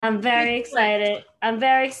I'm very excited. I'm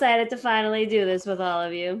very excited to finally do this with all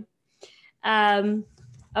of you.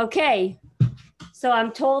 Okay, so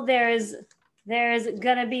I'm told there's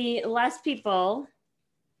gonna be less people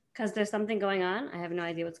because there's something going on. I have no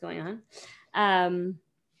idea what's going on,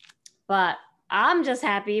 but I'm just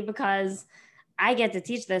happy because I get to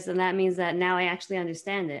teach this, and that means that now I actually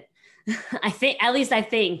understand it. I think, at least I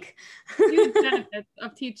think. Huge benefits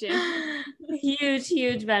of teaching.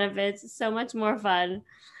 Huge benefits. So much more fun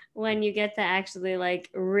when you get to actually like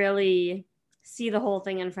really see the whole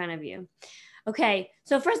thing in front of you. Okay,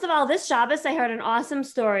 so first of all, this Shabbos I heard an awesome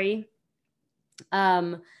story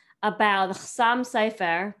about the Chassam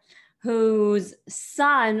Sofer, whose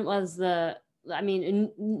son was known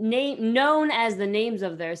as the names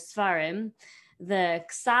of their Sfarim, the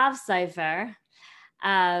Ksav Sofer,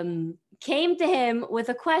 came to him with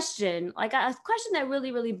a question, like a question that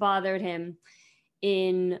really bothered him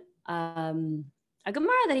in a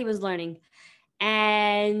Gemara that he was learning.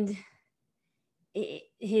 And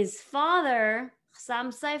his father,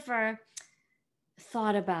 Chassam Sofer,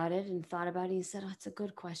 thought about it. He said, oh, it's a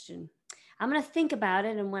good question. I'm going to think about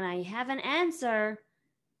it. And when I have an answer,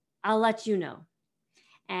 I'll let you know.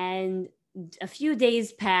 And a few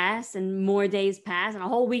days pass and more days pass and a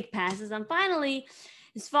whole week passes. And finally,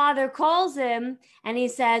 his father calls him and he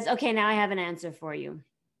says, okay, now I have an answer for you.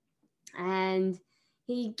 And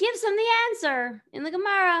he gives him the answer in the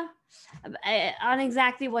Gemara on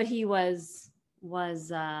exactly what he was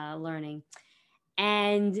learning.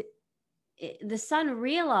 And the son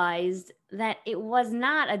realized that it was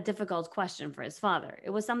not a difficult question for his father. It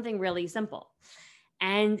was something really simple.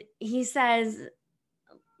 And he says,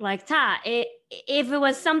 like, if it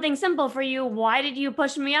was something simple for you, why did you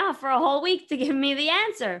push me off for a whole week to give me the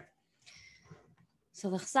answer? So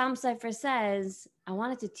the Chassam Sofer says, I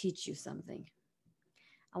wanted to teach you something.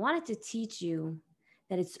 I wanted to teach you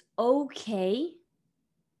that it's okay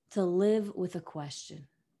to live with a question.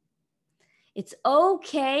 It's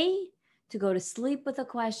okay to go to sleep with a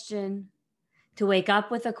question, to wake up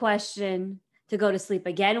with a question, to go to sleep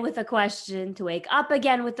again with a question, to wake up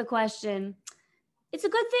again with a question. It's a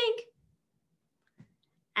good thing.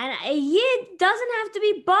 And a Yid doesn't have to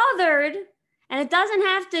be bothered, and it doesn't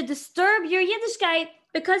have to disturb your Yiddishkeit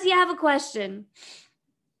because you have a question.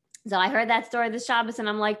 So I heard that story this Shabbos, and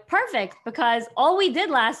I'm like, perfect, because all we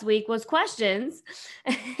did last week was questions.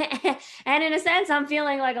 And in a sense, I'm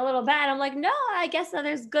feeling like a little bad. I'm like, no, I guess that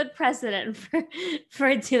there's good precedent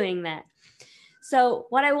for doing that. So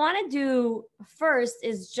what I want to do first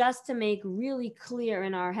is just to make really clear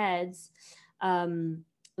in our heads the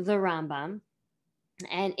Rambam.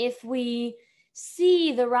 And if we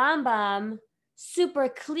see the Rambam super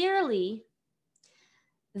clearly,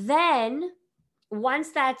 then once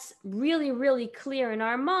that's really clear in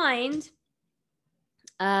our mind,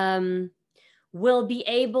 we'll be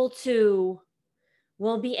able to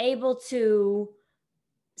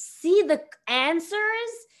see the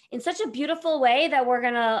answers in such a beautiful way that we're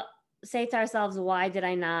gonna say to ourselves, why did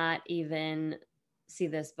I not even see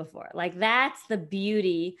this before? Like, that's the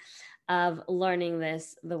beauty of learning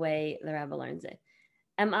this the way the Rebbe learns it.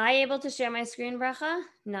 Am I able to share my screen, Bracha?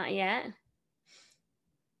 Not yet.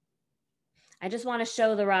 I just want to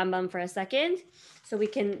show the Rambam for a second so we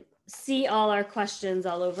can see all our questions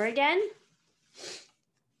all over again.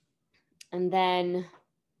 And then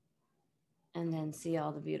see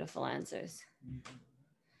all the beautiful answers.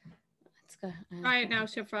 Let's go. All right, now,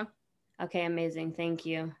 Shifra. Okay, amazing. Thank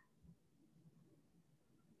you.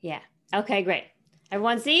 Yeah. Okay, great.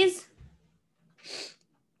 Everyone sees?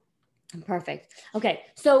 Perfect. Okay,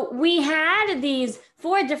 so we had these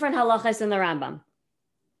 4 different halachas in the Rambam.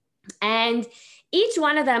 And each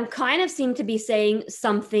one of them kind of seemed to be saying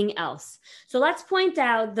something else. So let's point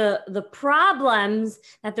out the problems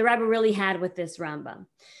that the Rebbe really had with this Rambam.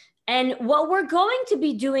 And what we're going to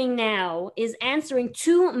be doing now is answering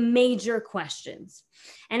 2 major questions.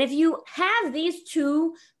 And if you have these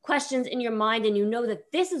 2 questions in your mind and you know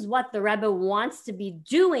that this is what the Rebbe wants to be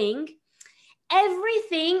doing,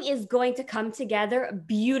 everything is going to come together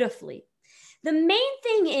beautifully. The main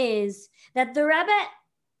thing is that the Rebbe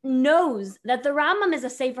knows that the Rambam is a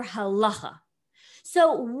sefer halacha.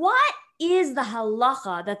 So what is the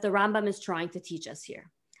halacha that the Rambam is trying to teach us here?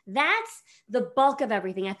 That's the bulk of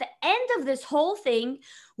everything. At the end of this whole thing,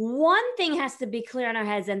 one thing has to be clear in our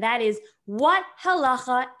heads, and that is, what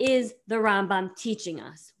halacha is the Rambam teaching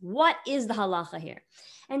us? What is the halacha here?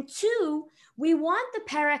 And 2, we want the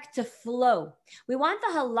parak to flow. We want the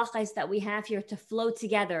halachas that we have here to flow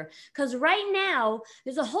together. Because right now,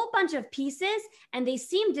 there's a whole bunch of pieces and they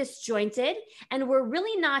seem disjointed, and we're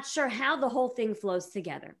really not sure how the whole thing flows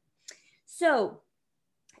together. So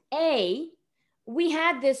we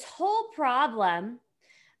had this whole problem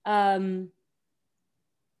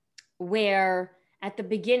where at the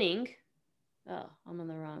beginning, oh, I'm on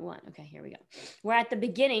the wrong one. Okay, here we go. Where at the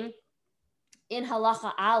beginning in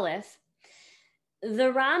Halacha Aleph,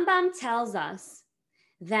 the Rambam tells us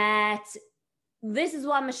that this is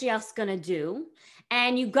what Mashiach's going to do.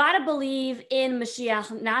 And you got to believe in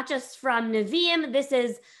Mashiach, not just from Nevi'im. This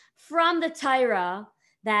is from the Torah,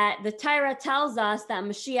 that the Torah tells us that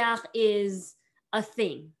Mashiach is a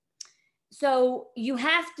thing. So you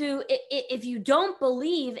have to, if you don't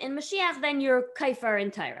believe in Mashiach, then you're kafir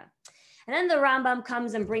in Torah. And then the Rambam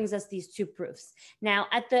comes and brings us these two proofs. Now,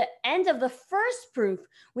 at the end of the first proof,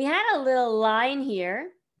 we had a little line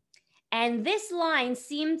here. And this line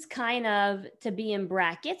seemed kind of to be in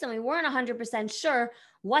brackets, and we weren't 100% sure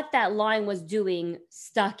what that line was doing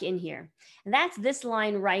stuck in here. And that's this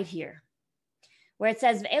line right here, where it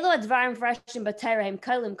says,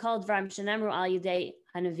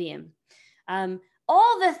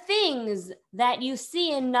 all the things that you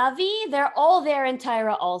see in Navi, they're all there in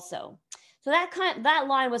Torah also. So that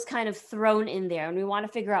line was kind of thrown in there, and we want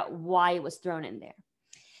to figure out why it was thrown in there.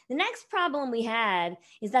 The next problem we had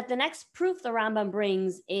is that the next proof the Rambam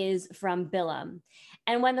brings is from Bilam.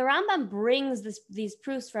 And when the Rambam brings these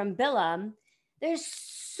proofs from Bilam, there's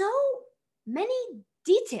so many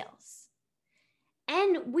details.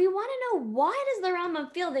 And we want to know, why does the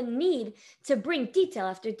Rambam feel the need to bring detail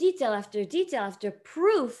after detail after detail after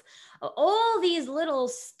proof, all these little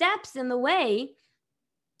steps in the way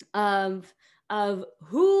of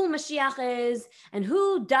who Mashiach is and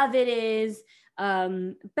who David is,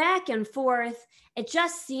 back and forth. It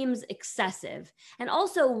just seems excessive. And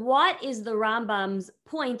also, what is the Rambam's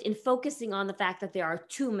point in focusing on the fact that there are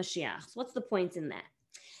two Mashiachs? What's the point in that?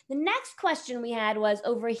 The next question we had was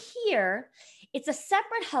over here. It's a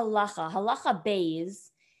separate halacha beis,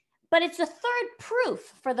 but it's a third proof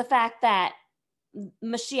for the fact that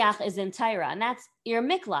Mashiach is in Torah, and that's Ir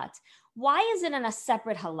Miklat. Why is it in a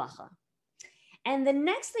separate halacha? And the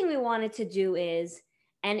next thing we wanted to do is,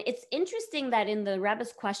 and it's interesting that in the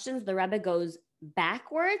Rebbe's questions, the Rebbe goes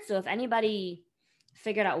backwards. So if anybody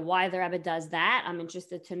figured out why the Rebbe does that, I'm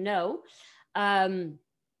interested to know. But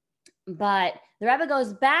the Rebbe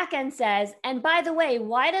goes back and says, and by the way,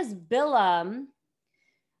 why does Bilam,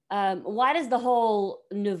 why does the whole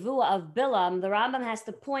nevuah of Bilam, the Rambam has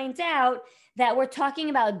to point out that we're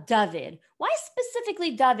talking about David. Why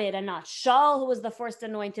specifically David and not Shaul, who was the first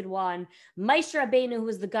anointed one, Moshe Rabbeinu, who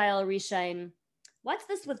was the Gael Rishon? What's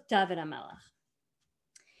this with David HaMelech?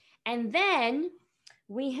 And then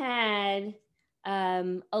we had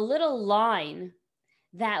a little line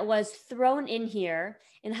that was thrown in here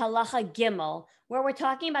in Halacha Gimel, where we're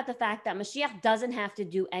talking about the fact that Mashiach doesn't have to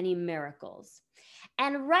do any miracles.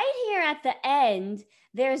 And right here at the end,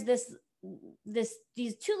 there's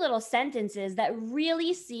these two little sentences that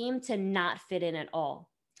really seem to not fit in at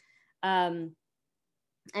all.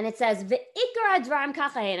 And it says, V'ikra dvarim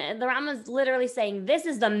kachayin. And the Rambam is literally saying, this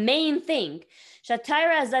is the main thing.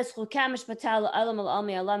 Torah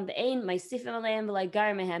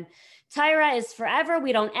is forever.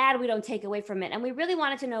 We don't add, we don't take away from it. And we really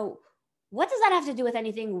wanted to know, what does that have to do with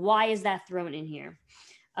anything? Why is that thrown in here?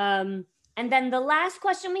 And then the last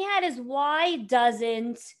question we had is, why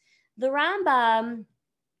doesn't the Rambam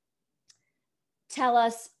tell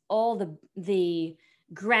us all the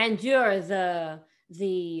grandeur,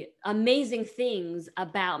 the amazing things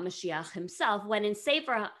about Mashiach himself, when in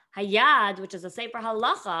Sefer Hayad, which is a Sefer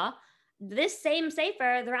Halacha, this same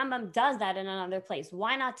Sefer, the Rambam does that in another place.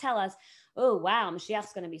 Why not tell us, oh, wow,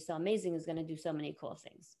 Mashiach's going to be so amazing, is going to do so many cool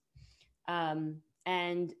things.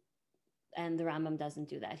 And the Rambam doesn't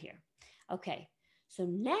do that here. Okay, so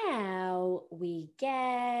now we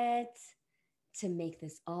get to make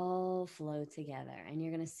this all flow together. And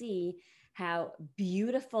you're going to see how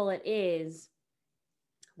beautiful it is,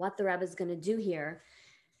 what the Rebbe is going to do here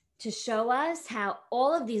to show us how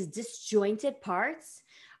all of these disjointed parts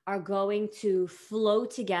are going to flow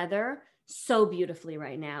together so beautifully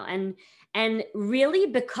right now. And really,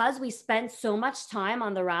 because we spent so much time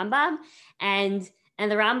on the Rambam and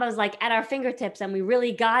the Rambam is like at our fingertips and we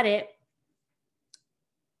really got it,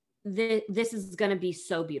 this is going to be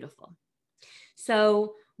so beautiful.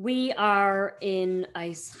 So we are in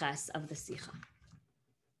Eis Ches of the Sicha.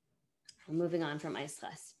 We're moving on from Eis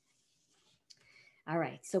Ches. All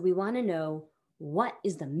right, so we want to know, what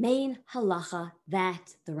is the main halacha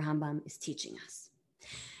that the Rambam is teaching us?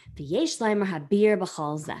 V'yesh leimer habir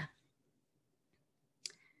b'chol zeh.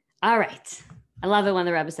 All right, I love it when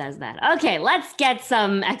the Rebbe says that. Okay, let's get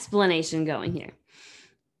some explanation going here.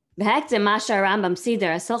 Behektim mashar Rambam sider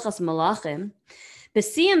asochas malachim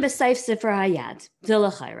Besiyim b'seif Sifra Hayad,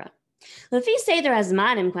 Dilachayra. Lefi Seder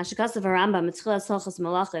Hazmanim, Kwashikasav Arambam, Mitzchilas Hilchos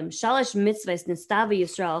Malachim, Shalish Mitzvahs Nistavi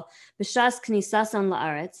Yisrael, B'shas Knisasan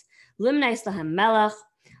La'aretz, Limnais Lahem Melech,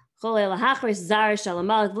 Cholei Lahachris Zar Shalom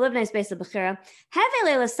Malach, V'livnais Beis HaBechira, Heve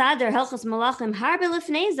Leila Sader Hilchos Malachim, Harbe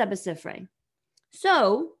Lifnei Zebesifrei.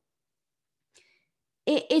 So,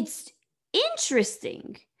 it's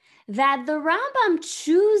interesting that the Rambam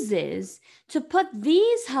chooses to put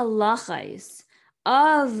these halachas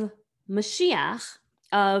of Mashiach,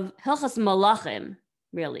 of Hilchas Malachim,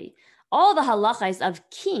 really, all the halachas of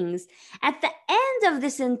kings at the end of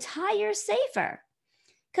this entire sefer.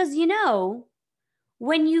 Because,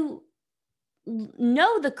 when you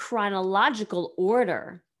know the chronological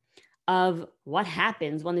order of what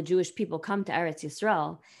happens when the Jewish people come to Eretz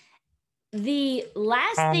Yisrael, the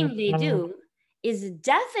last thing they do is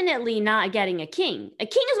definitely not getting a king. A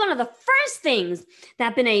king is one of the first things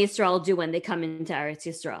that Bnei Yisrael do when they come into Eretz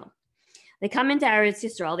Yisrael. They come into Eretz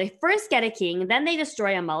Yisrael, they first get a king, then they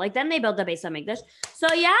destroy Amalek, then they build the Beis HaMikdash.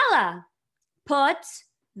 So yalla, put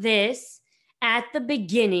this at the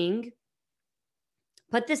beginning,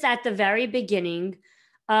 put this at the very beginning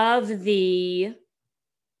of the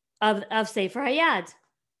of Sefer Hayad.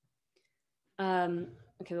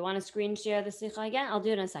 Okay, we want to screen share the Sicha again? I'll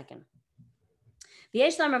do it in a second.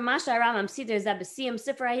 V'yesh lamer masha Rambam Siddur zeh b'siyum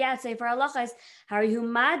Sifra Hayad Sefer Halachos harihu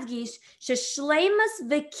madgish sheshleimus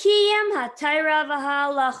v'kiyam hatayra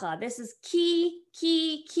v'halacha. This is key.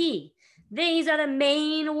 These are the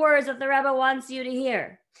main words that the Rebbe wants you to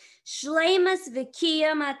hear. Shleimus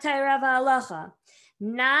v'kiyam hatayra v'halacha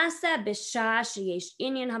nasa b'shah sheyesh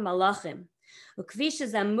inyan hamalachim. וכפי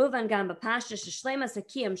שזה מובן גם בפשטה ששלמות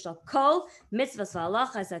הקיים של כל מצוות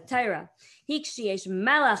והלכות התורה היא כשיש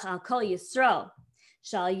מלך על כל ישראל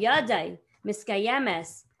שעל ידי מתקיימת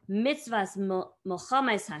מצוות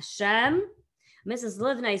מלחמת השם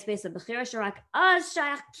מצוות לבנות בית הבחירה שרק אז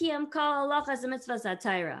שייך קיים כל הלכות ומצוות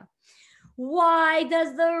התורה. Why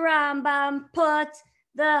does the Rambam put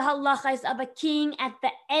the halachas of a king at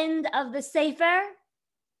the end of the Sefer?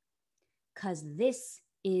 Because this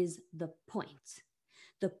is the point.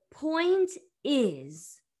 The point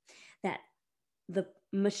is that the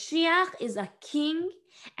Mashiach is a king,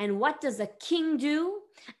 and what does a king do?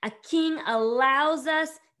 A king allows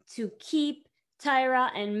us to keep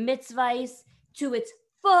Torah and mitzvahs to its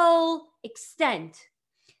full extent.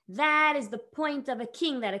 That is the point of a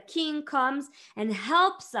king, that a king comes and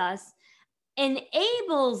helps us,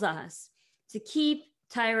 enables us to keep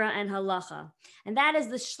Torah and halacha. And that is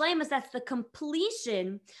the shleimus, that's the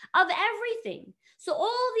completion of everything. So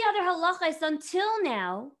all the other halachas until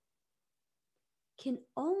now can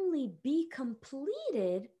only be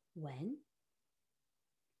completed when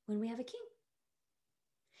we have a king.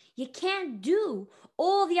 You can't do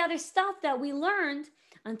all the other stuff that we learned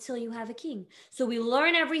until you have a king. So we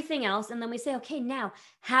learn everything else and then we say, okay, now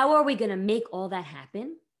how are we going to make all that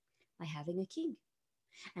happen? By having a king.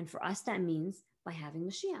 And for us, that means by having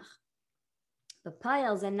Mashiach. The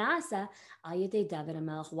piles and Nasa al yedei David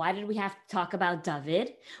HaMelech. Why did we have to talk about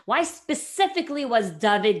David? Why specifically was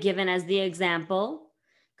David given as the example?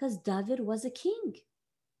 Because David was a king.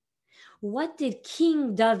 What did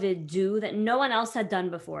King David do that no one else had done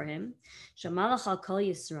before him? Shamalach al kol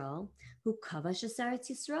Yisrael, who kavash Eretz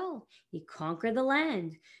Yisrael. He conquered the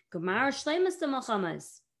land. Gemar shleimus the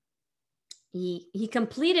Malchamas. He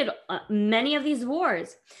completed many of these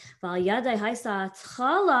wars. He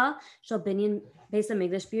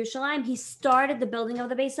started the building of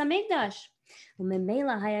the Beis HaMikdash.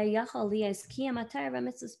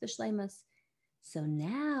 So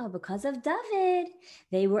now, because of David,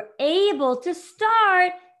 they were able to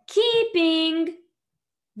start keeping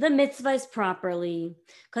the mitzvahs properly.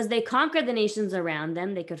 Because they conquered the nations around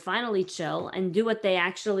them, they could finally chill and do what they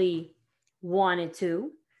actually wanted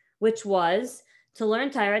to, which was to learn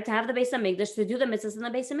Torah, to have the Beis HaMikdash, to do the mitzvahs in the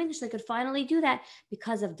Beis HaMikdash. They could finally do that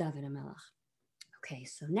because of David HaMelech. Okay,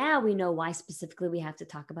 so now we know why specifically we have to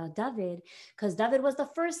talk about David, because David was the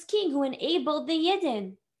first king who enabled the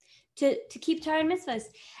Yidden to keep Torah and mitzvahs.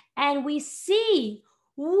 And we see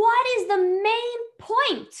what is the main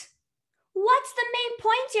point. What's the main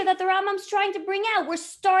point here that the Rambam's trying to bring out? We're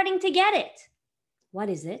starting to get it. What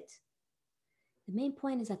is it? The main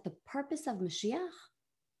point is that the purpose of Mashiach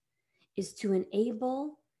is to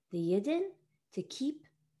enable the Yidden to keep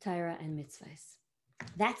Torah and mitzvahs.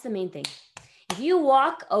 That's the main thing. If you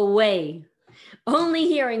walk away only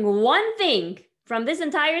hearing one thing from this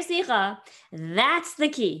entire Sicha, that's the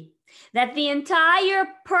key. That the entire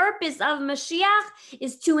purpose of Mashiach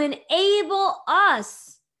is to enable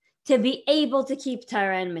us to be able to keep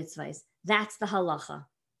Torah and mitzvahs. That's the halacha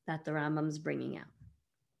that the Rambam is bringing out.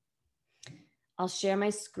 I'll share my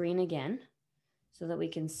screen again so that we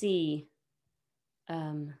can see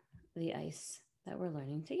the ice that we're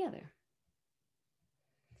learning together. In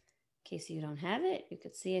case you don't have it, you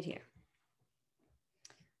could see it here.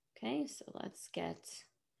 Okay, so let's get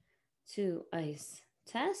to ice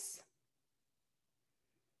tests.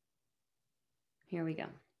 Here we go.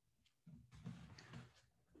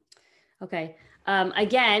 Okay,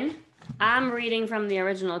 again, I'm reading from the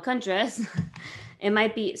original Kuntras. It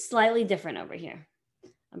might be slightly different over here.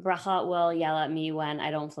 Bracha will yell at me when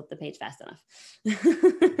I don't flip the page fast enough.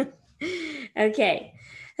 Okay.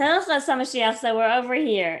 Hilchas HaMashiach, so we're over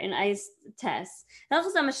here in ice tests.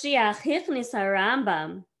 Hilchas HaMashiach, Hichnis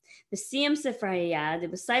HaRambam, B'siyam Sifra Hayad,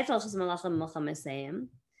 B'sayf Hilchas Malachim Milcham Esayim.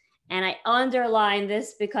 And I underline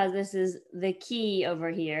this because this is the key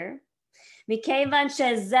over here. Mikeivan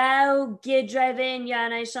Shezau Gidrei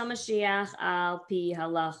V'inyanei Shel Mashiach Al Pi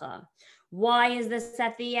Halacha. Why is this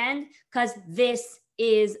at the end? Because this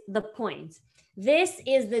is the point. This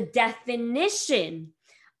is the definition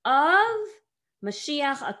of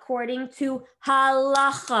Mashiach according to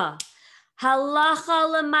halacha.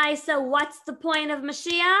 Halacha l'maisa, what's the point of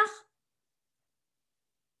Mashiach?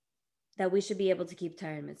 That we should be able to keep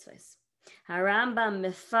Torah and mitzvahs. Harambam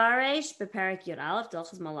Mefaresh beparak Yud Aleph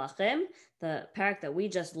D'Hilchos Malachim, the parak that we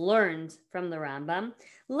just learned from the Rambam.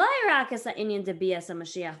 Lo rak es ha'inyan debias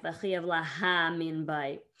HaMashiach v'chiyav lahamin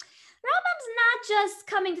bai. Rambam's not just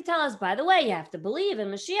coming to tell us, by the way, you have to believe in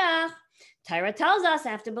Mashiach. Torah tells us I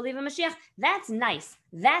have to believe in Mashiach. That's nice.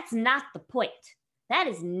 That's not the point. That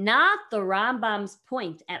is not the Rambam's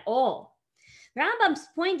point at all. Rambam's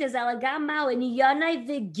point is Alagamau in Yanai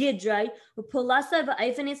v'gidrai u'pulasa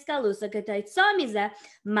v'ayfen iskalusa k'taytza mizeh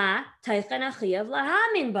ma taychen achiyav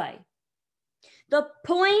lahamin bai. The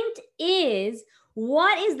point is,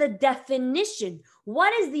 what is the definition?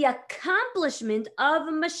 What is the accomplishment of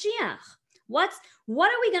Mashiach? What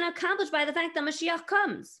are we going to accomplish by the fact that Mashiach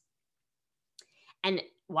comes? And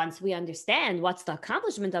once we understand what's the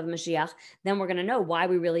accomplishment of Mashiach, then we're going to know why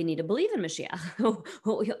we really need to believe in Mashiach.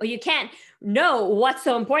 You can't know what's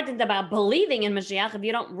so important about believing in Mashiach if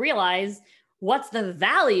you don't realize what's the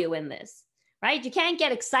value in this, right? You can't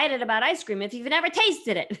get excited about ice cream if you've never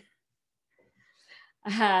tasted it.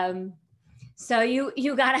 So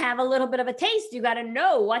you got to have a little bit of a taste. You got to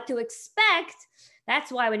know what to expect.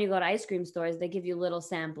 That's why when you go to ice cream stores, they give you little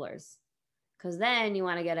samplers, because then you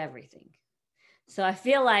want to get everything. So I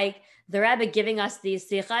feel like the Rebbe giving us these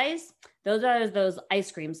sichais, those are those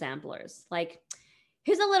ice cream samplers. Like,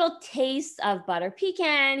 here's a little taste of butter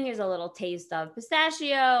pecan. Here's a little taste of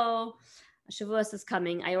pistachio. Shavuos is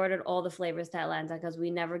coming. I ordered all the flavors to Atlanta because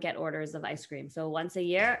we never get orders of ice cream. So once a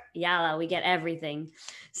year, yalla, we get everything.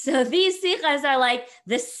 So these sichas are like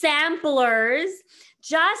the samplers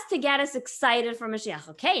just to get us excited for Mashiach.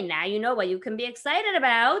 Okay, now you know what you can be excited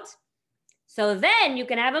about. So then you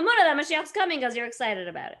can have a munah that Mashiach's coming because you're excited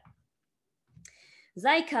about it.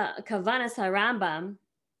 Zay kavanas harambam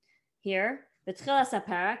here. B'tchilas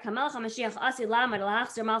haparak, hamelach HaMashiach asi lamad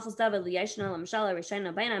lahachzir malchus David liyashna l'mshala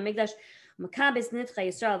rishayna beina migdash makabis nitcha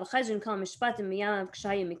Yisrael v'chazrin kol mishpatim miyam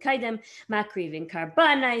k'shayim mikaydem makrivin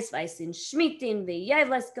karbanais v'aisin shmitin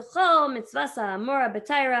v'yayvles k'chol mitzvasa amora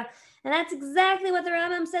b'tayra. And that's exactly what the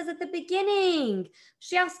Rambam says at the beginning.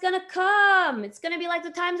 Mashiach's going to come. It's going to be like the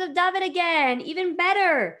times of David again, even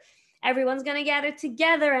better. Everyone's going to gather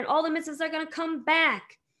together and all the mitzvahs are going to come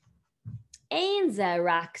back. Ein ze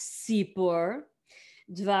rak sipur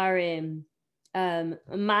dvarim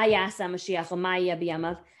ma yasa Mashiach ma yeh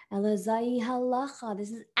b'yamav ela zai halacha. This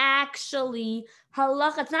is actually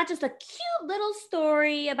halacha. It's not just a cute little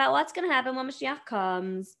story about what's going to happen when Mashiach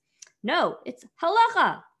comes. No, it's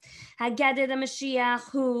halacha. Haggadah the Mashiach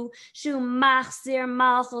hu shu machzir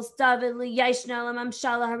Malchus David liyashna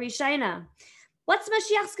l'mamshala harishayna. What's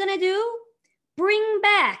Mashiach's gonna do? Bring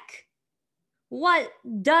back what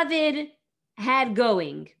David had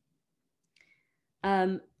going.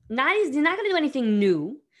 He's not gonna do anything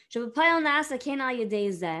new. He's gonna build the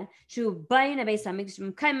base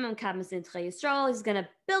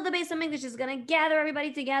of Mikdash. He's gonna gather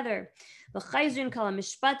everybody together.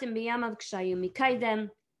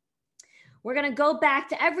 We're going to go back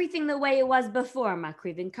to everything the way it was before.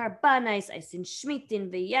 Makrivin karbanais, aisin shmitin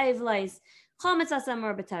v'yayvlais, chometz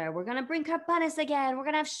asamor b'tayra. We're going to bring karbanis again. We're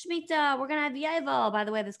going to have shmita. We're going to have yayvel. By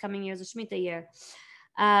the way, this coming year is a shmita year.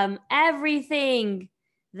 Everything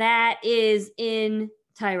that is in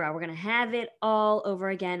Torah, we're going to have it all over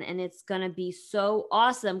again. And it's going to be so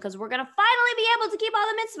awesome because we're going to finally be able to keep all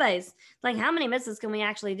the mitzvahs. Like, how many mitzvahs can we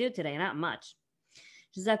actually do today? Not much.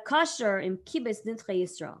 Zakasher im kibes nitcha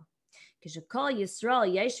Yisrael. Kishakol Yisrael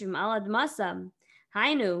yeshvim al admasam.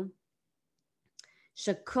 Hainu.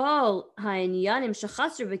 Shakol ha'inyanim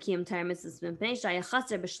shechasr b'kiyum Torah mitzvahs b'mpnei shaya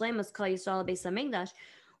chasr b'shleimus kol Yisrael beis hamikdash.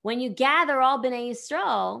 When you gather all Bnei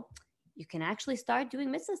Yisrael, you can actually start doing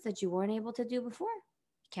mitzvahs that you weren't able to do before.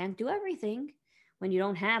 You can't do everything when you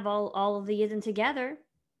don't have all of the Yidden together.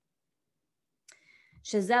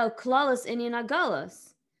 Shazau klalos inyan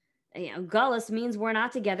agalos. Galus means we're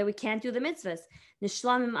not together. We can't do the mitzvahs.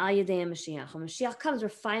 Nishlamim al yedei Mashiach. When Mashiach comes, we're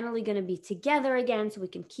finally going to be together again so we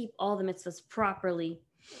can keep all the mitzvahs properly.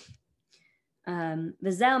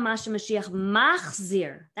 V'zeu masha Mashiach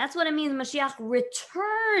machzir. That's what it means. Mashiach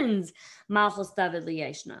returns Malchus David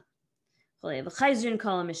liyeshna. V'chayzrin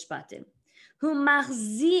kol mishpatim. Hu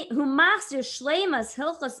machzir shleimas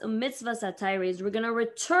hilchos u'mitzvahs atayres. We're going to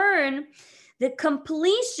return the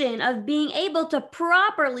completion of being able to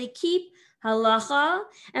properly keep halacha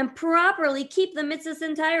and properly keep the mitzvahs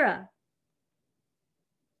in Torah.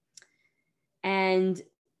 And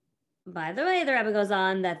by the way, the Rebbe goes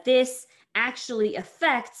on that this actually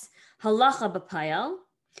affects halacha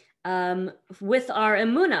b'payel with our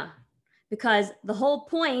emunah, because the whole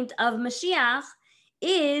point of Mashiach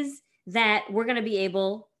is that we're going to be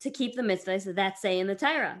able to keep the mitzvahs that say in the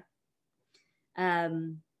Torah.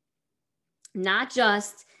 Not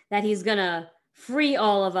just that he's going to free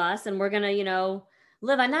all of us and we're going to,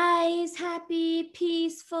 live a nice, happy,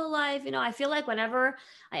 peaceful life. I feel like whenever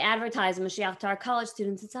I advertise Mashiach to our college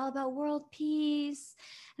students, it's all about world peace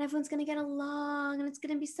and everyone's going to get along and it's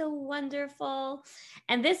going to be so wonderful.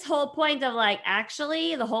 And this whole point of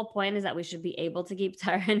actually, the whole point is that we should be able to keep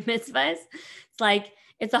Torah and mitzvahs.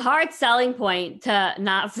 It's a hard selling point to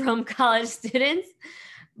not from college students,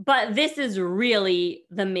 but this is really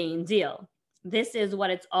the main deal. This is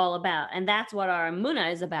what it's all about. And that's what our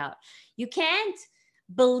emunah is about. You can't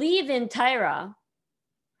believe in Torah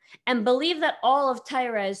and believe that all of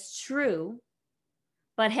Torah is true,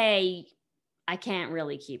 but hey, I can't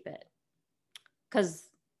really keep it. Because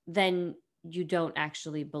then you don't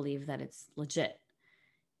actually believe that it's legit.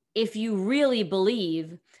 If you really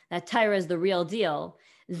believe that Torah is the real deal,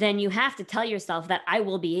 then you have to tell yourself that I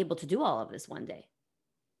will be able to do all of this one day.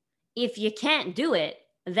 If you can't do it,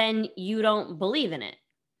 then you don't believe in it.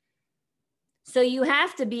 So you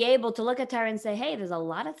have to be able to look at Torah and say, hey, there's a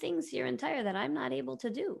lot of things here in Torah that I'm not able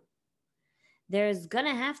to do. There's going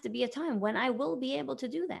to have to be a time when I will be able to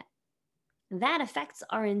do that. That affects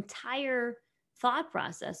our entire thought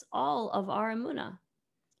process, all of our emunah,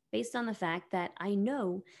 based on the fact that I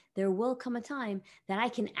know there will come a time that I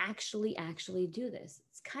can actually do this.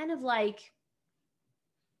 It's kind of like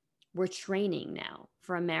we're training now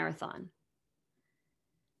for a marathon.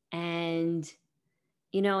 And,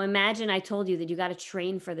 imagine I told you that you got to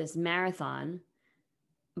train for this marathon,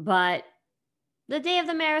 but the day of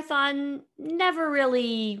the marathon never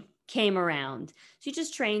really came around. So you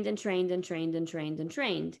just trained and trained and trained and trained and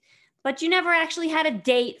trained, but you never actually had a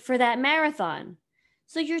date for that marathon.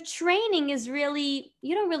 So your training is really,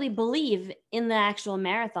 you don't really believe in the actual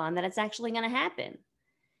marathon that it's actually going to happen.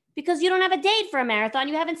 Because you don't have a date for a marathon.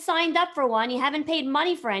 You haven't signed up for one. You haven't paid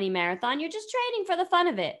money for any marathon. You're just training for the fun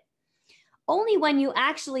of it. Only when you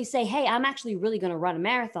actually say, hey, I'm actually really going to run a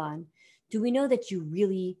marathon, do we know that you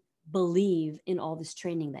really believe in all this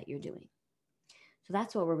training that you're doing. So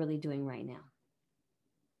that's what we're really doing right now.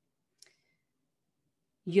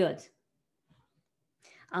 Yud.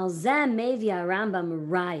 Al-zeh mevia Rambam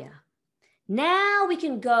Raya. Now we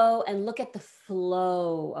can go and look at the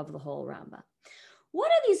flow of the whole Rambam.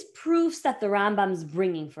 What are these proofs that the Rambam's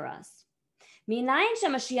bringing for us? Minayin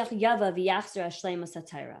shemashiach yava v'yachzer hashleimus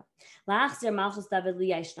hatayra, la'achzer Malchus David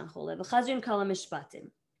liyeshna chole v'chazrin kol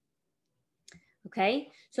hamishpatim.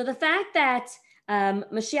 Okay, so the fact that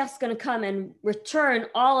Mashiach's going to come and return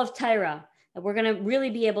all of Torah, that we're going to really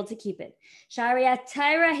be able to keep it. Shariat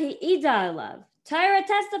Torah hi'ida alav. Torah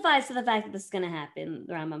testifies to the fact that this is going to happen,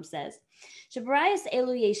 the Rambam says. Shabarayas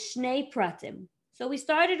elu yeshnei pratim. So we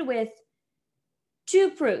started with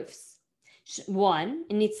two proofs. One,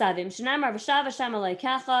 in Nitzavim, Shnamar v'shav Hashem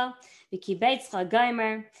aleikacha v'kibetzcha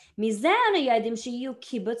gaimer mizeh anu yadim sheyu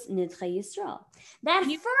kibbutz nidchei Yisrael. That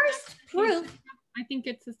first proof. I think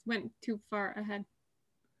it just went too far ahead.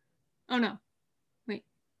 Oh no, wait.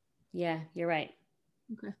 Yeah, you're right.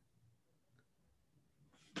 Okay.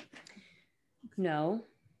 No.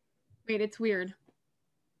 Wait, it's weird.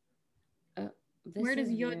 Where does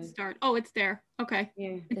Yod start? Oh, it's there. Okay.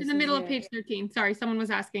 Yeah, it's in the middle of page 13. Sorry, someone was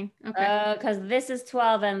asking. Okay. Because this is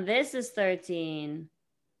 12 and this is 13.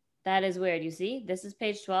 That is weird. You see, this is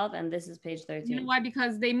page 12 and this is page 13. You know why?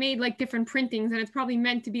 Because they made like different printings and it's probably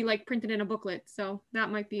meant to be like printed in a booklet. So that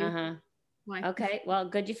might be why. Okay. Well,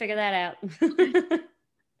 good you figured that out.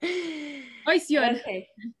 Ois Yod. Okay.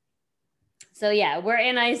 So yeah, we're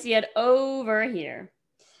in Isiyat over here.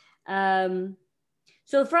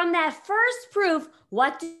 So from that first proof,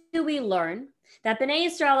 what do we learn? That Bnei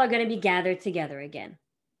Yisrael are going to be gathered together again.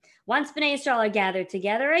 Once Bnei Yisrael are gathered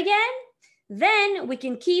together again, then we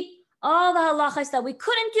can keep all the halachas that we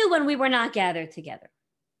couldn't do when we were not gathered together.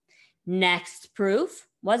 Next proof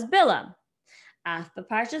was Bilam. So now the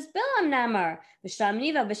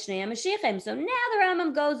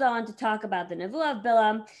Rambam goes on to talk about the Nevuah of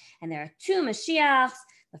Bilam, and there are two Mashiachs.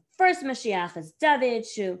 The first Mashiach is David,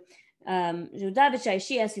 David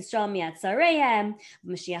Shaishias Yisrael Miatzarehem,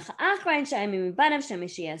 Mashiach Achrein Shaimim Banav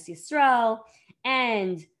Shemishias Yisrael,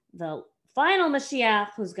 and the final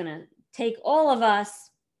Mashiach who's going to take all of us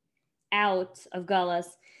out of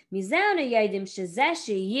Galus. Mizana Yadim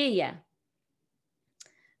Shazeshi Yiya.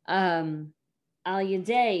 Al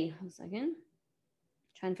Yadei, 1 second.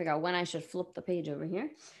 Trying to figure out when I should flip the page over here.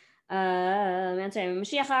 Okay.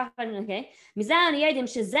 Mizan Yadim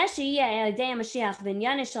Shazeshi Yiya Al Mashiach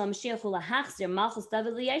Vinyanish Shal Mashiach Ulahachzir Malchus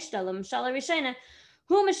David Liyeshtal Mshala Rishayna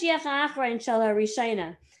Hu Mashiach Achrein Shala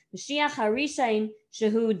Rishayna Mashiach Harishain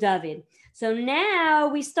Shehu David. So now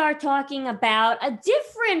we start talking about a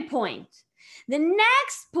different point. The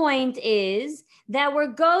next point is that we're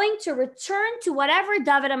going to return to whatever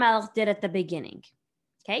David HaMelech did at the beginning.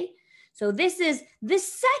 Okay? So this is the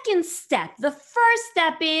second step. The first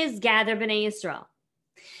step is gather Bnei Yisrael.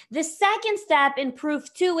 The second step in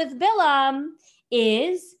proof 2 with Bilam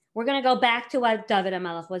is we're going to go back to what David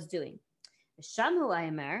HaMelech was doing. Shamhu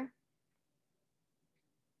Aymer.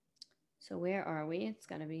 So where are we? It's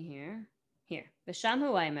going to be here. Here.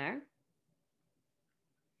 Shamhu Aymer.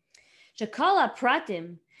 Shekala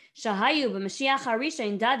pratim shahayu b'Mashiach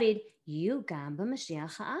harishain David yugam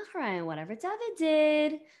b'Mashiach ha'achrein. Whatever David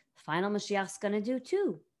did, the final Mashiach's going to do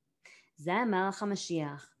too. Zeh melech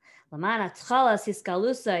haMashiach. L'man atchalas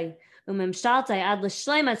hiskalusay u'memshaltay ad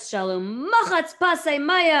l'shleimat shalom machatz pasay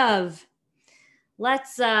mayav.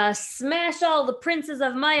 Let's smash all the princes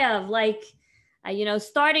of Mayav, like,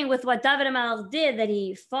 starting with what David HaMelech did, that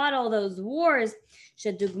he fought all those wars.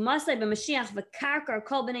 Mashiach's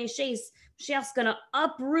going to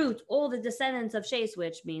uproot all the descendants of Shes,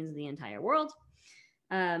 which means the entire world.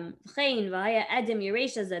 So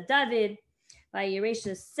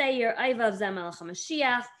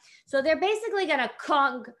they're basically going to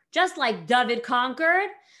conquer, just like David conquered,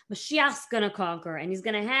 Mashiach's going to conquer, and he's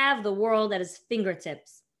going to have the world at his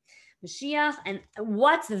fingertips. Mashiach, and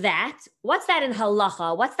what's that? What's that in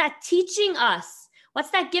halacha? What's that teaching us? What's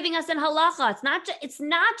that giving us in halacha? It's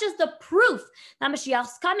not just a proof that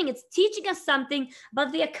Mashiach's coming. It's teaching us something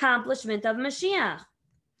about the accomplishment of Mashiach.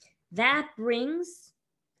 That brings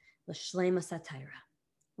the Shlema Satira.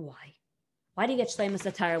 Why? Why do you get Shlema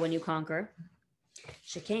Satira when you conquer?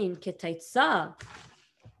 Shekain Kitaitza.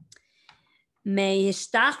 May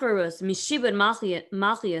hishtachverus mishibud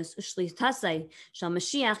malchius ushlitasai shall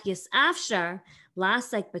Mashiach yisafshar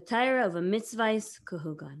lasek b'tayra of a mitzvahs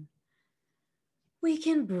kuhugan. We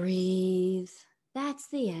can breathe. That's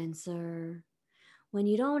the answer. When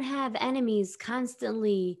you don't have enemies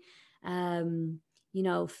constantly, filling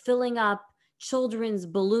up children's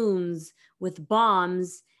balloons with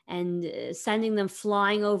bombs and sending them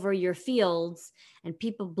flying over your fields, and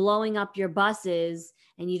people blowing up your buses,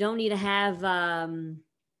 and you don't need to have the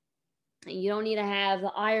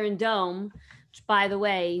Iron Dome, which, by the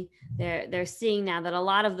way, they're seeing now that a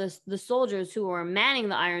lot of the soldiers who are manning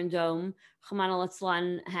the Iron Dome,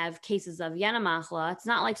 have cases of Yanamachla. It's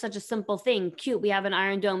not like such a simple thing. Cute, we have an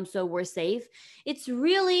Iron Dome, so we're safe. It's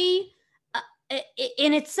really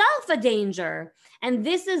in itself a danger. And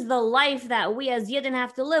this is the life that we as Yidden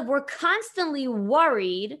have to live. We're constantly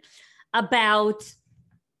worried about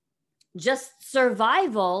just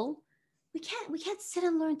survival. We can't sit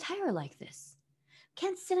and learn Torah like this. We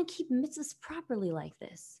can't sit and keep mitzvahs properly like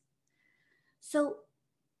this. So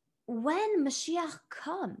when Mashiach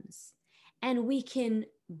comes and we can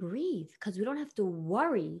breathe because we don't have to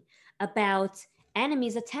worry about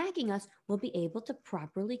enemies attacking us, we'll be able to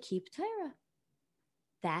properly keep Torah.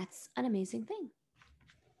 That's an amazing thing.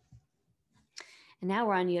 And now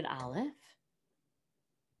we're on Yud Aleph,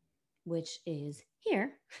 which is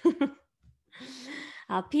here.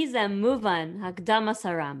 Al Piza Muvan Hakdamas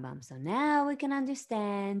HaRambam. So now we can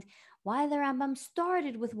understand why the Rambam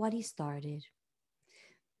started with what he started.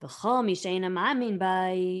 B'chol misheina ma'amin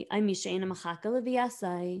bai, ay misheina machaka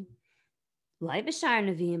leviasai. Lai b'shar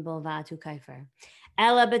neviim bolvatu kaifer.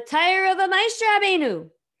 Ela b'tayra v'maish rabbeinu.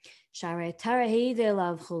 Sharei tara heide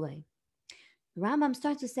lav chulei. The Rambam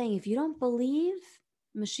starts with saying, if you don't believe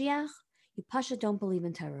Mashiach, you pasha don't believe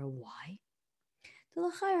in Torah. Why?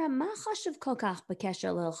 What's so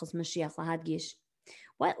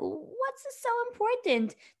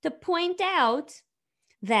important to point out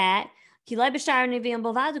that what's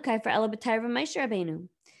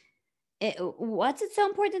it so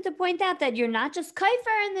important to point out that you're not just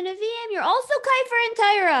kaifer in the Nevi'im, you're also kaifer in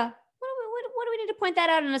Torah? What do we need to point that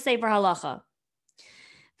out in a Sefer Halacha?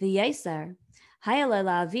 You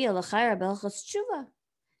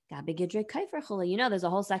know, there's a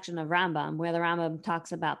whole section of Rambam where the Rambam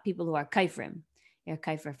talks about people who are kaifrim. You're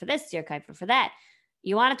kaifer for this, you're kaifer for that.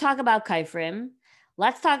 You want to talk about kaifrim?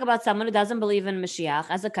 Let's talk about someone who doesn't believe in Mashiach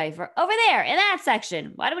as a kaifer over there in that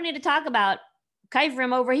section. Why do we need to talk about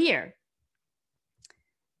kaifrim over here?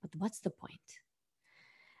 But what's the point?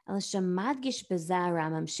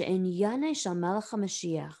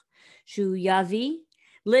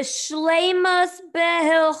 L'shleimus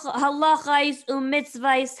behalachais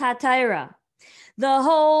umitzvais hatayra. The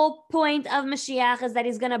whole point of Mashiach is that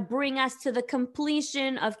he's going to bring us to the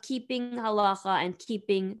completion of keeping halacha and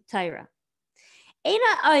keeping Torah.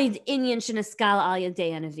 This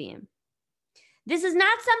is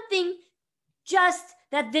not something just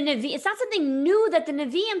that the Nevi, it's not something new that the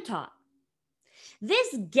Nevi'im taught.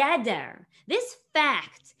 This gather, this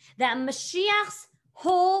fact that Mashiach's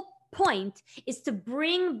whole point is to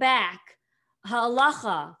bring back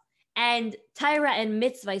halacha and Torah and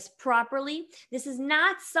mitzvahs properly. This is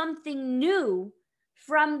not something new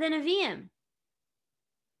from the Nevi'im.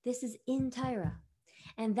 This is in Torah.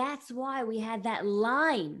 And that's why we had that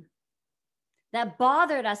line that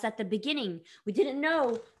bothered us at the beginning. We didn't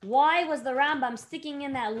know why was the Rambam sticking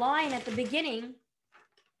in that line at the beginning.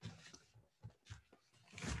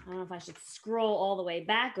 I don't know if I should scroll all the way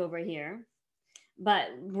back over here, but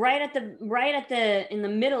right at the in the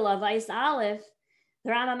middle of Ais Aleph,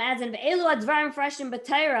 the Rambam adds in Ve'elu advarim freshim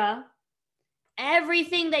b'Torah.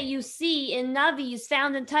 Everything that you see in Navi is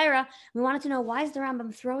found in Torah. We wanted to know, why is the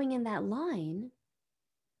Rambam throwing in that line?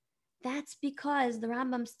 That's because the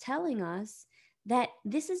Rambam's telling us that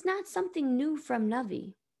this is not something new from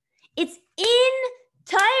Navi. It's in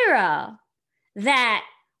Torah that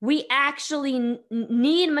we actually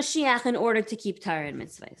need Mashiach in order to keep Torah and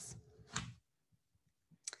mitzvahs.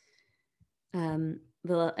 And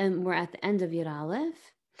we're at the end of Yud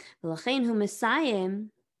Aleph. V'lachein hu Mesayim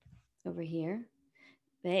over here.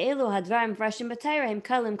 That's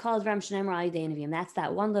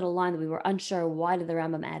that one little line that we were unsure why did the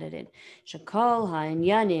Rambam added it. Shakol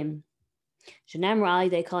ha'inyanim shenamru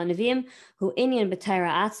alidei kol hanevim hu inyan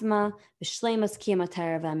b'Torah atzma b'shleimus kiyam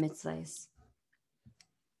Torah v'mitzvahs.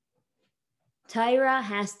 Torah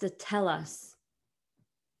has to tell us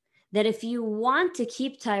that if you want to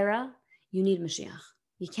keep Torah, you need Mashiach.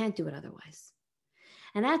 You can't do it otherwise.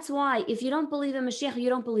 And that's why if you don't believe in Mashiach, you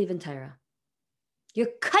don't believe in Torah. You're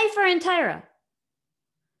kaifer in Torah.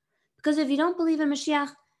 Because if you don't believe in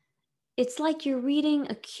Mashiach, it's like you're reading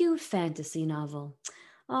a cute fantasy novel.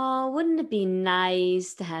 Oh, wouldn't it be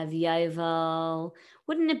nice to have Yovel?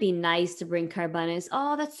 Wouldn't it be nice to bring Karbanis?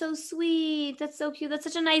 Oh, that's so sweet. That's so cute. That's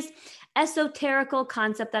such a nice esoterical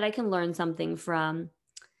concept that I can learn something from.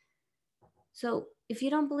 So if you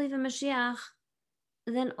don't believe in Mashiach,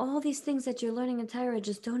 then all these things that you're learning in Torah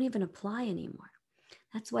just don't even apply anymore.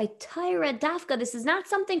 That's why Torah Dafka, this is not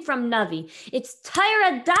something from Navi. It's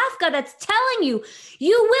Torah Dafka that's telling you,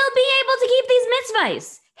 you will be able to keep these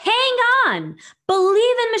mitzvahs. Hang on.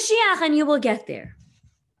 Believe in Mashiach and you will get there.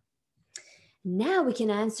 Now we can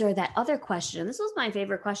answer that other question. This was my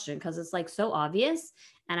favorite question because it's like so obvious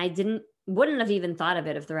and I wouldn't have even thought of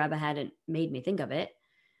it if the Rebbe hadn't made me think of it.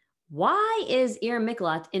 Why is Ir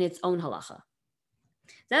Miklat in its own halacha?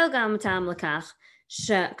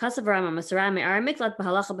 שכסף רמה מסורה מאר מקלט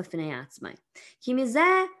בהלכה בפני עצמי. כי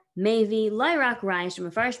מזה מביא לא רק ראי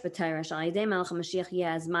שמפרש בתורה שעל ידי מלך המשיח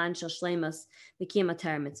יהיה הזמן של שלמוס בקיים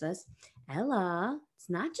התורה מצוות, אלא it's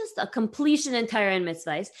not just a completion in Torah and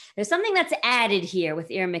mitzvahs. There's something that's added here with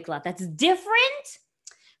Ir Miklat that's different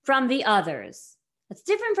from the others. That's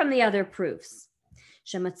different from the other proofs.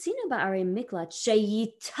 שמצאנו בארי מקלט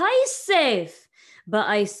שיתייסף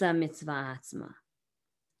באיסה מצווה עצמה.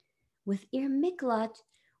 With Ir Miklat,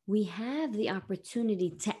 we have the opportunity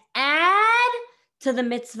to add to the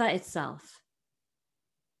mitzvah itself.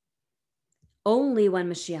 Only when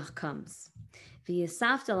Mashiach comes. And we're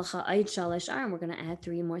going to add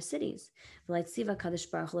 3 more cities. Hashem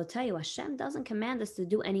doesn't command us to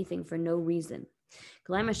do anything for no reason.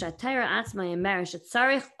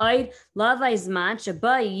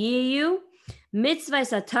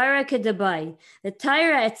 Mitzvah Torah kedabai. The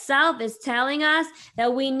Torah itself is telling us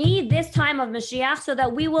that we need this time of Mashiach so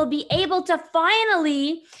that we will be able to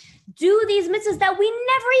finally do these mitzvahs that we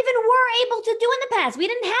never even were able to do in the past. We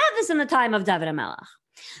didn't have this in the time of David HaMelech.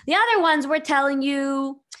 The other ones were telling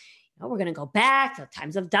you, we're going to go back to the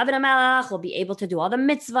times of David HaMelech. We'll be able to do all the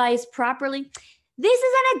mitzvahs properly. This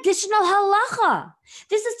is an additional halacha.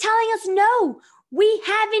 This is telling us, no, we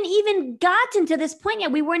haven't even gotten to this point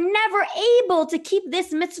yet. We were never able to keep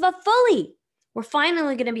this mitzvah fully. We're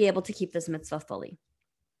finally going to be able to keep this mitzvah fully.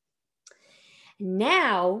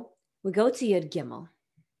 Now we go to Yud Gimel.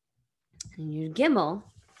 And Yud Gimel,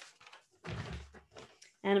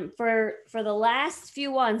 and for the last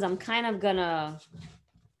few ones, I'm kind of going to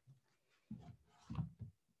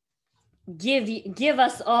give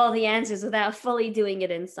us all the answers without fully doing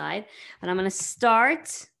it inside. But I'm going to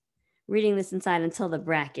start reading this inside until the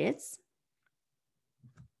brackets.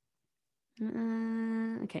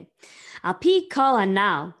 Okay. Al pi kol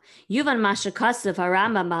hanal, yuvan masha kasav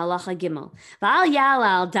harambam b'halacha gimel. V'al yala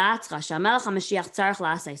al datra shamelech HaMashiach tzarich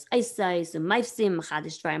la'asais eisais u'mayfsim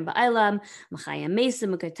mechadish dvarim ba'elam mechayam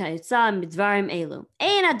mesim u'katayitzam b'dvarim elu.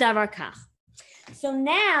 Ein hadavar kach. So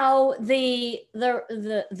now the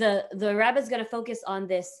rabbi is going to focus on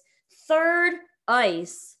this third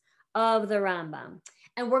ice of the Rambam,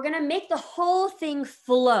 and we're going to make the whole thing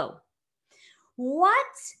flow. What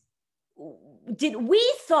did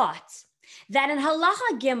we thought that in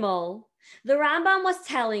Halacha Gimel, the Rambam was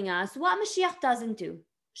telling us what Mashiach doesn't do.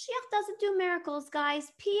 Mashiach doesn't do miracles,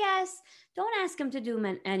 guys. P.S. Don't ask him to do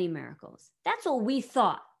any miracles. That's what we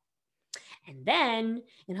thought. And then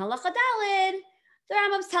in Halacha Daled, the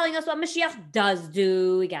Rambam's telling us what Mashiach does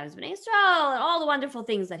do. He got his Bnei Yisrael and all the wonderful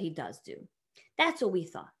things that he does do. That's what we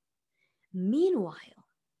thought. Meanwhile,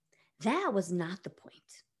 that was not the point.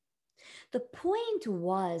 The point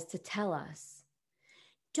was to tell us,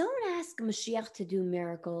 don't ask Mashiach to do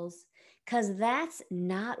miracles, because that's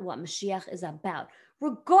not what Mashiach is about.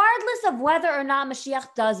 Regardless of whether or not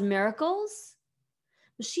Mashiach does miracles,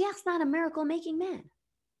 Mashiach's not a miracle-making man.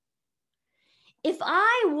 If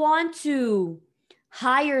I want to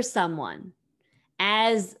hire someone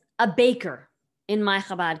as a baker in my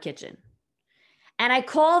Chabad kitchen, and I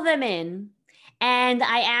call them in, and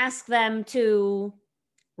I ask them to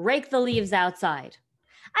rake the leaves outside,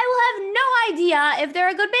 I will have no idea if they're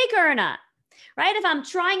a good baker or not, right? If I'm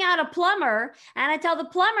trying out a plumber and I tell the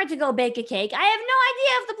plumber to go bake a cake, I have no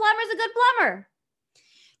idea if the plumber's a good plumber.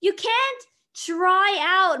 You can't try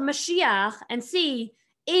out Mashiach and see,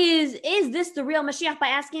 is this the real Mashiach by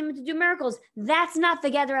asking him to do miracles? That's not the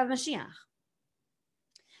gather of Mashiach.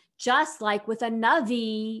 Just like with a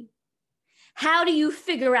Navi, how do you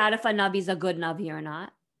figure out if a Navi's a good Navi or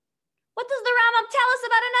not? What does the Rambam tell us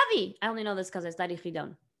about a Navi? I only know this because I study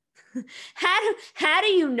Chidon. How do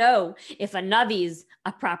you know if a Navi is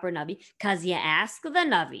a proper Navi? Because you ask the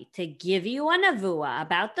Navi to give you a nevuah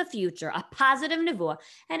about the future, a positive nevuah,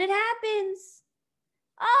 and it happens.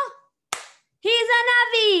 Oh, he's a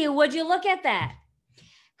Navi. Would you look at that?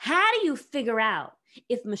 How do you figure out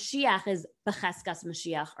if Mashiach is Becheskas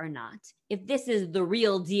Mashiach or not? If this is the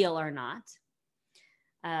real deal or not?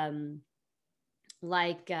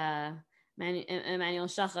 Like Emmanuel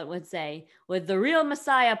Shachat would say, would the real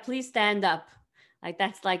Messiah please stand up? Like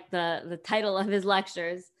that's like the title of his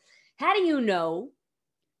lectures. How do you know?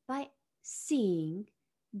 By seeing,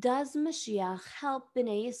 does Mashiach help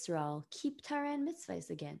Bnei Yisrael keep Torah and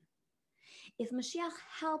mitzvahs again? If Mashiach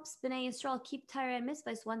helps Bnei Yisrael keep Torah and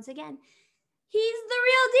mitzvahs once again, he's the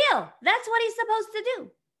real deal. That's what he's supposed to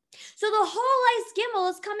do. So the whole Eis Gimel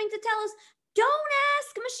is coming to tell us, don't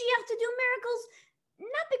ask Mashiach to do miracles,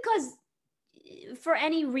 not because for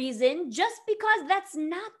any reason, just because that's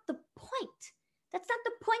not the point. That's not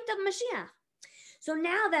the point of Mashiach. So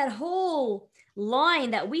now that whole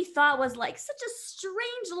line that we thought was like such a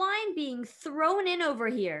strange line being thrown in over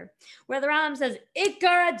here, where the Rambam says,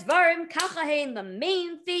 Ikar Dvarim Kachahein, the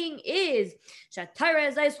main thing is that Torah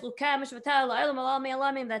is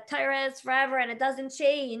forever and it doesn't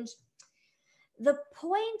change. The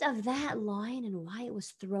point of that line and why it was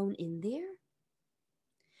thrown in there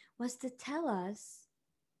was to tell us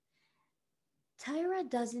Torah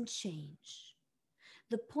doesn't change.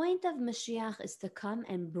 The point of Mashiach is to come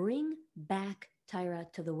and bring back Torah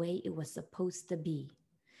to the way it was supposed to be.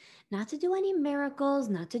 Not to do any miracles,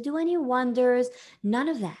 not to do any wonders, none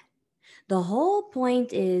of that. The whole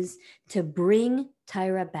point is to bring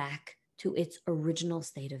Torah back to its original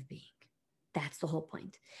state of being. That's the whole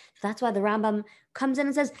point. That's why the Rambam comes in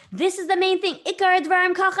and says, this is the main thing. Ikar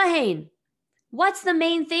Dvarim Kachahein. What's the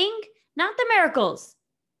main thing? Not the miracles.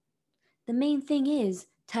 The main thing is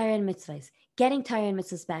Torah and mitzvahs, getting Torah and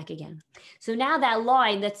mitzvahs back again. So now that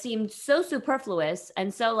line that seemed so superfluous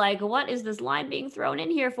and so like, what is this line being thrown in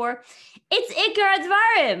here for? It's Ikar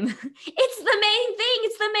Dvarim. It's the main thing.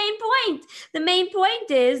 It's the main point. The main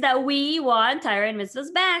point is that we want Torah and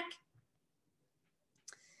mitzvahs back.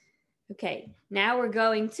 Okay, now we're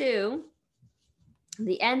going to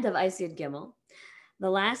the end of Aysid Gimel, the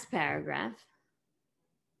last paragraph.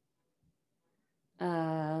 Where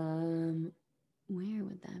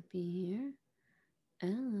would that be here?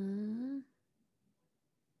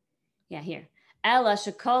 Yeah, here. Ella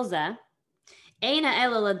shekolza, eina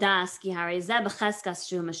ella ladas ki hari zeh b'cheskas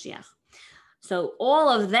shu Mashiach. So all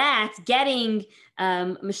of that, getting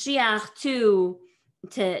Mashiach to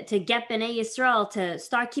get Bnei Yisrael to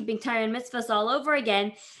start keeping Torah and mitzvahs all over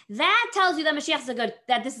again, that tells you that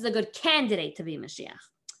that this is a good candidate to be Mashiach.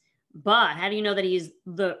 But how do you know that he's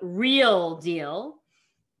the real deal?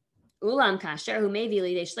 Ulam kasher who may be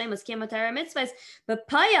lidei shleimus kiyam Torah mitzvahs, but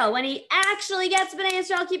paya when he actually gets Bnei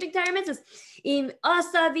Yisrael keeping Torah mitzvahs, im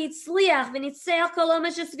asa v'tzliach v'nitzeach kol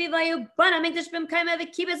omashes v'vayu bana mikdash b'mkayma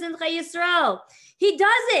v'kibas in Yisrael. He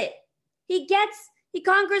does it. He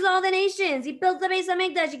conquers all the nations. He builds the base of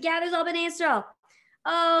Mikdash. He gathers all Bnei Yisrael.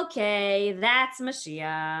 Okay, that's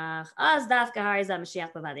Mashiach. Az dafka hari za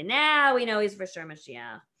Mashiach b'vadi. Now we know he's for sure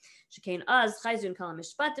Mashiach. Shekain az chayzun kol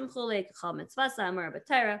mishpatim chulei kachal mitzvasa amar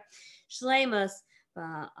b'Torah shleimus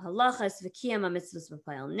b'halachas v'kiyam mitzvahs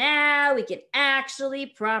b'payil. Now we can actually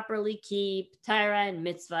properly keep Torah and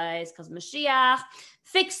mitzvahs because Mashiach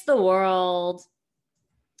fixed the world.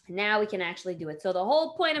 Now we can actually do it. So the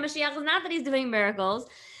whole point of Mashiach is not that he's doing miracles.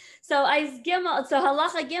 So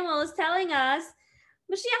Halacha Gimel is telling us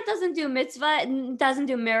Mashiach doesn't do mitzvah, doesn't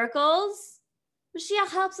do miracles.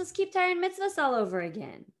 Mashiach helps us keep Torah and mitzvahs all over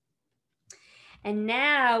again. And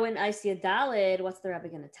now in Aysid Daled, what's the Rebbe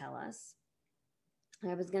going to tell us? The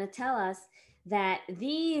Rebbe is going to tell us that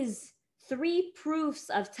these 3 proofs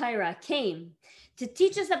of Torah came to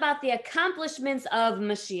teach us about the accomplishments of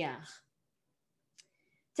Mashiach.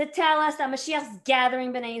 To tell us that Mashiach's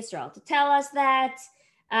gathering Bnei Yisrael, to tell us that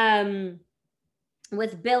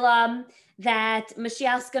with Bilam, that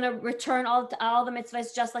Mashiach's going to return all the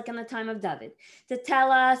mitzvahs just like in the time of David, to tell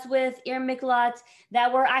us with Ir Miklat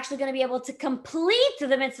that we're actually going to be able to complete the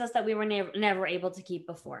mitzvahs that we were never able to keep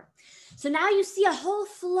before. So now you see a whole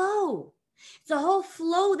flow. It's a whole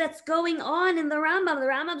flow that's going on in the Rambam. The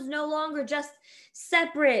Rambam's no longer just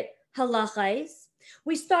separate halachais.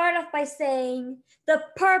 We start off by saying the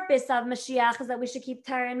purpose of Mashiach is that we should keep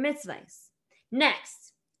Torah and mitzvahs.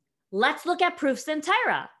 Next, let's look at proofs in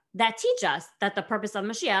Torah that teach us that the purpose of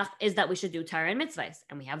Mashiach is that we should do Torah and mitzvahs.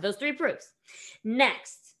 And we have those 3 proofs.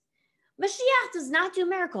 Next, Mashiach does not do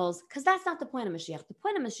miracles because that's not the point of Mashiach. The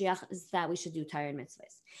point of Mashiach is that we should do Torah and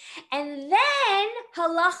mitzvahs. And then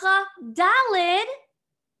Halacha Daled,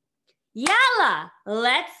 Yalla,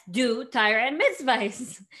 let's do Torah and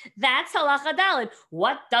mitzvahs. That's Halacha Daled.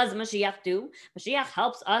 What does Mashiach do? Mashiach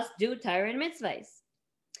helps us do Torah and mitzvahs.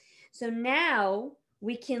 So now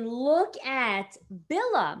we can look at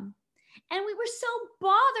Bilam. And we were so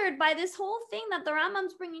bothered by this whole thing that the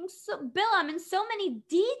Rambam's bringing Bilam in so many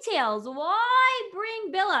details. Why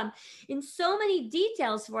bring Bilam in so many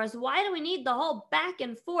details for us? Why do we need the whole back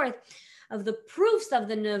and forth of the proofs of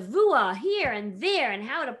the Nevuah here and there and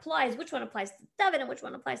how it applies, which one applies to David and which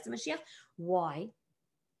one applies to Mashiach? Why?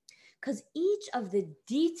 Because each of the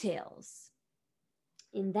details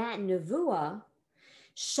in that Nevuah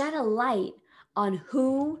shed a light on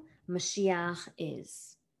who Mashiach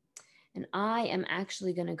is. And I am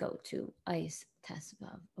actually going to go to Ais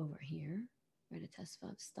Tesvav over here. Where did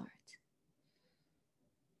Tesvav start?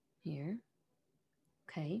 Here.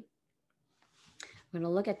 Okay. We're going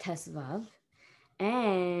to look at Tesvav.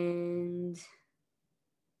 And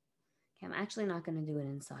okay, I'm actually not going to do it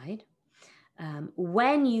inside.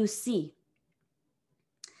 When you see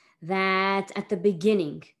that at the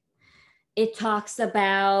beginning, it talks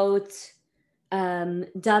about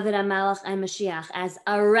David HaMelech and Mashiach as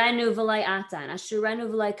Arenu v'lai Atan, Ashurenu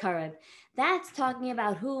v'lai Karev. That's talking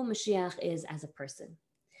about who Mashiach is as a person.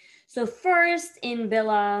 So first in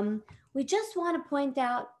Bilam, we just want to point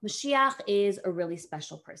out Mashiach is a really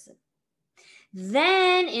special person.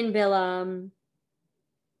 Then in Bilam,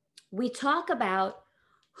 we talk about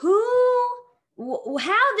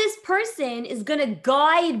how this person is going to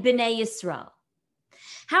guide Bnei Yisrael.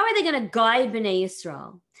 How are they going to guide Bnei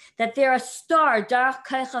Yisrael? That they're a star, Dar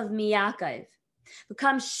Kaichav Miyakov,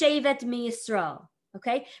 become Shevet Mi Yisrael.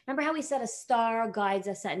 Okay? Remember how we said a star guides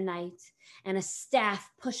us at night and a staff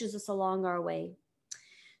pushes us along our way.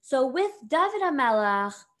 So with David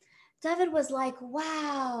HaMelech, David was like,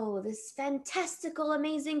 wow, this fantastical,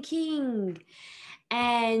 amazing king.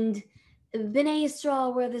 And Bnei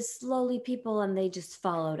Yisrael were this lowly people, and they just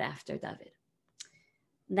followed after David.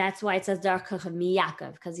 That's why it says Darkach mi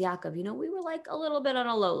Yaakov, because Yaakov, we were like a little bit on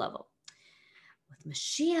a low level. With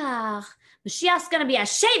Mashiach's going to be a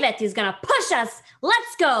shevet. He's going to push us.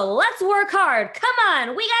 Let's go. Let's work hard. Come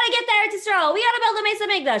on. We got to get there to Israel. We got to build a Mesa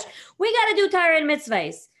Mikdash. We got to do Torah and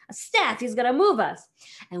mitzvahs. A staff. He's going to move us.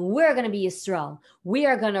 And we're going to be Yisrael. We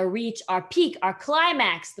are going to reach our peak, our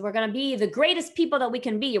climax. We're going to be the greatest people that we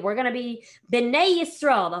can be. We're going to be Bnei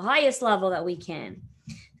Yisrael, the highest level that we can.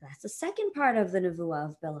 That's the second part of the Nevuah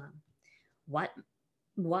of Bilam. What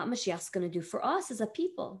Mashiach's going to do for us as a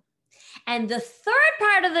people. And the third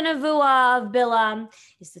part of the Nevuah of Bilam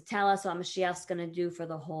is to tell us what Mashiach's going to do for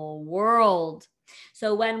the whole world.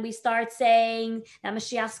 So when we start saying that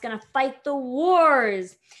Mashiach's going to fight the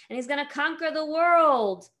wars and he's going to conquer the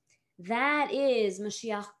world, that is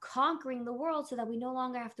Mashiach conquering the world so that we no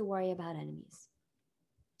longer have to worry about enemies.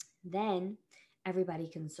 Then everybody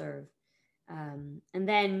can serve. And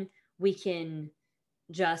then we can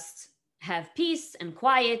just have peace and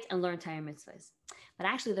quiet and learn Torah mitzvahs. But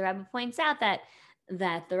actually, the Rebbe points out that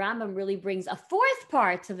the Rambam really brings a fourth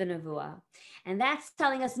part to the Nevuah. And that's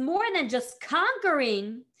telling us more than just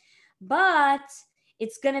conquering, but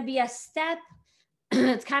it's going to be a step.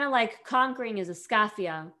 It's kind of like conquering is a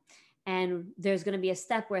skafia. And there's going to be a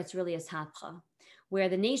step where it's really a hapcha, where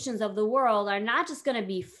the nations of the world are not just going to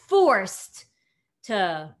be forced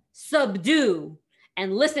to subdue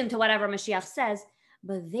and listen to whatever Mashiach says,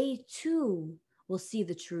 but they too will see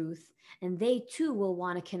the truth, and they too will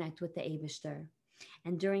want to connect with the Eibishter.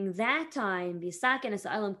 And during that time,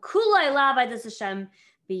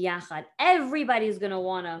 everybody's going to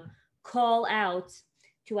want to call out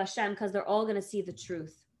to Hashem because they're all going to see the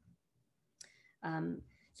truth.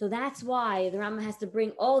 So that's why the Rambam has to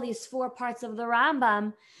bring all these four parts of the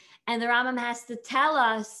Rambam, and the Rambam has to tell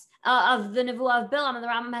us of the Nevuah of Bilam, and the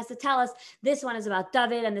Rambam has to tell us this one is about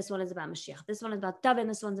David and this one is about Mashiach. This one is about David and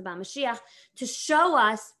this one's about Mashiach, to show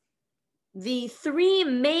us the three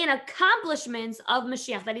main accomplishments of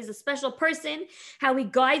Mashiach, that he's a special person, how he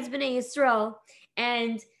guides Bnei Yisrael,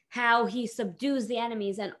 and how he subdues the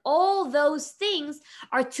enemies. And all those things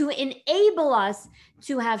are to enable us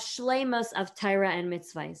to have shleimus of Torah and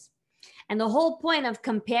mitzvahs. And the whole point of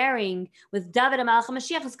comparing with David and Malchus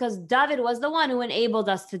Mashiach is because David was the one who enabled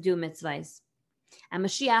us to do mitzvahs. And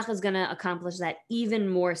Mashiach is going to accomplish that even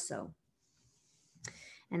more so.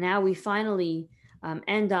 And now we finally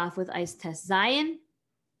end off with Eis Tes Zayin.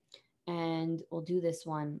 And we'll do this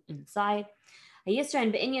one inside.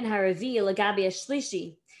 Hayisran be'inyan haravi lagabi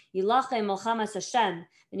ashlishi yilachem milchamas Hashem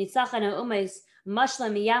v'nitzachan ha'umeis mashla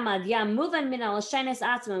miyamad yam muvan min al shenes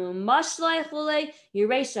atzmam mashla chule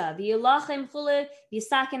yiresha v'yilachem chule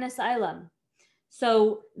yisakin asailam.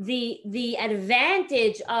 So the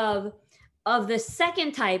advantage of the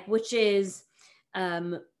second type, which is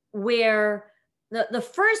where the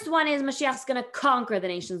first one is Mashiach's going to conquer the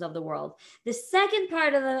nations of the world. The second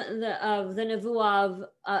part of the Nevuah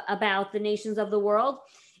about the nations of the world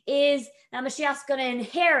is that Mashiach's going to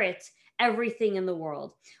inherit everything in the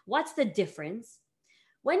world. What's the difference?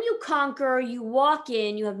 When you conquer, you walk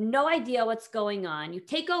in, you have no idea what's going on. You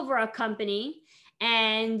take over a company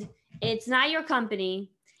and it's not your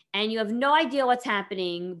company and you have no idea what's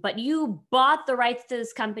happening, but you bought the rights to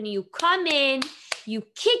this company. You come in, you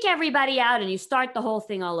kick everybody out, and you start the whole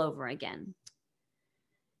thing all over again.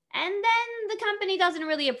 And then the company doesn't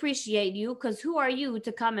really appreciate you because who are you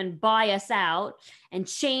to come and buy us out and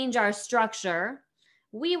change our structure?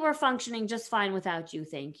 We were functioning just fine without you,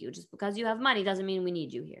 thank you. Just because you have money doesn't mean we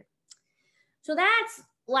need you here. So that's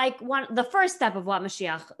like the first step of what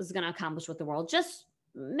Mashiach is going to accomplish with the world. Just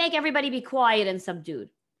make everybody be quiet and subdued.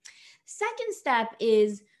 Second step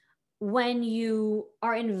is when you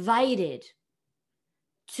are invited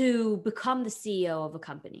to become the CEO of a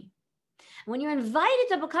company. When you're invited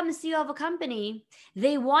to become the CEO of a company,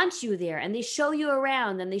 they want you there and they show you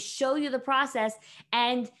around and they show you the process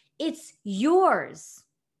and it's yours.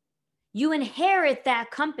 You inherit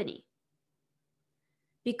that company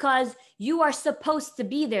because you are supposed to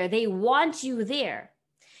be there. They want you there.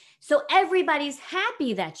 So everybody's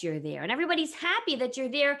happy that you're there and everybody's happy that you're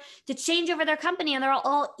there to change over their company. And they're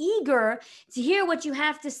all eager to hear what you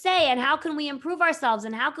have to say and how can we improve ourselves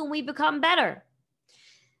and how can we become better?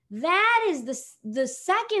 That is the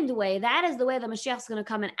second way. That is the way that Mashiach is going to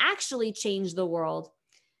come and actually change the world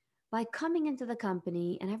by coming into the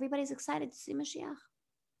company and everybody's excited to see Mashiach.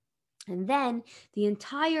 And then the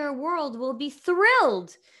entire world will be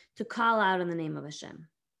thrilled to call out in the name of Hashem.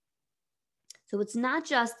 So it's not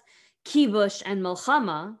just kibush and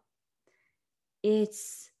milchama,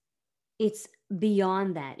 it's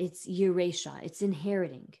beyond that. It's Yeresha. It's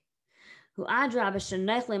inheriting. Who adrab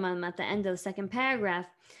sheneichlim at the end of the second paragraph,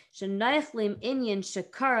 sheneichlim inyan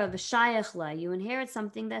shekara v'shayachla. You inherit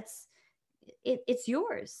something that's it's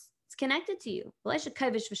yours. It's connected to you. You're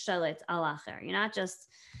not just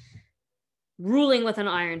ruling with an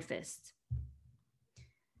iron fist.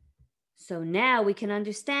 So now we can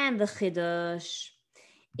understand the chidush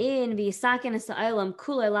in v'yisaken es ha'olam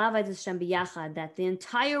kulei lavad Hashem biyachad, that the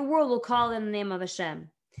entire world will call in the name of Hashem.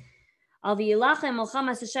 Al v'yilachem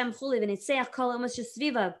milchamas Hashem chuli v'nitzeach kol umas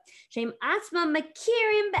shesviva sheim atzma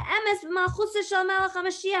mekirim be'emes b'malchus shel melech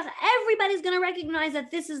HaMashiach. Everybody's going to recognize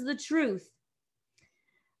that this is the truth.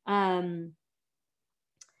 And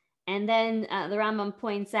then the Rambam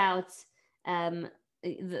points out the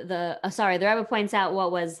Rebbe points out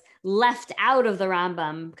what was left out of the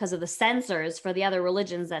Rambam because of the censors for the other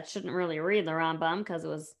religions that shouldn't really read the Rambam because it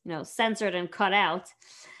was, censored and cut out.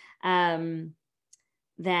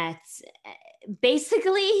 That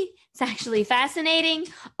basically, it's actually fascinating.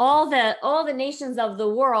 All the nations of the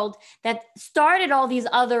world that started all these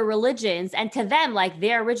other religions, and to them, like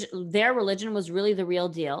their religion was really the real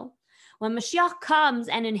deal. When Mashiach comes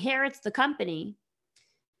and inherits the company,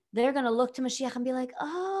 they're going to look to Mashiach and be like,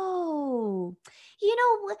 oh,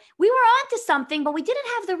 we were onto something, but we didn't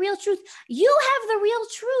have the real truth. You have the real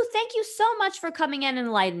truth. Thank you so much for coming and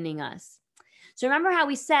enlightening us. So remember how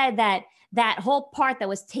we said that whole part that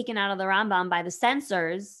was taken out of the Rambam by the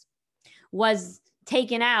censors was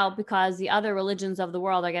taken out because the other religions of the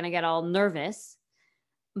world are going to get all nervous.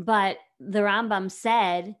 But the Rambam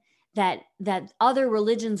said that other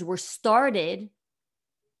religions were started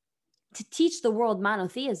to teach the world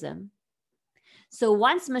monotheism. So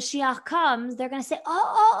once Mashiach comes, they're going to say,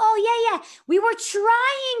 yeah, we were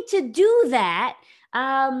trying to do that.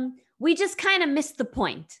 We just kind of missed the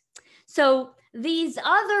point. So these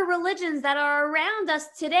other religions that are around us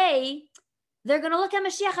today, they're going to look at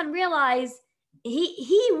Mashiach and realize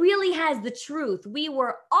he really has the truth. We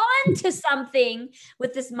were on to something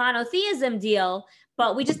with this monotheism deal,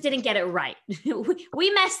 but we just didn't get it right.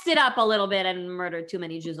 We messed it up a little bit and murdered too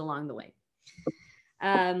many Jews along the way.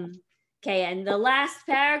 Okay, and the last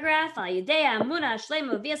paragraph,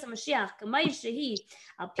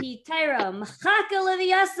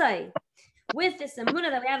 with this emunah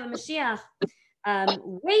that we have in Mashiach,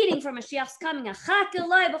 waiting for Mashiach's coming,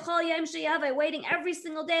 waiting every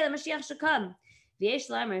single day that Mashiach should come. You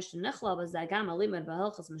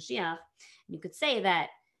could say that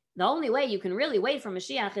the only way you can really wait for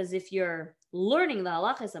Mashiach is if you're learning the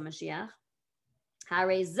halachas of Mashiach.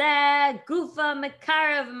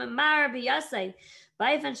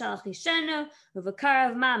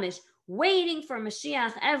 Waiting for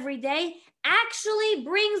Mashiach every day actually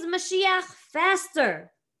brings Mashiach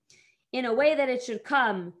faster, in a way that it should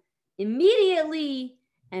come immediately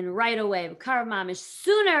and right away,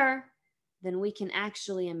 sooner than we can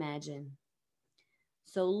actually imagine.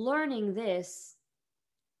 So learning this,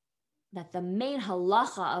 that the main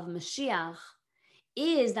halacha of Mashiach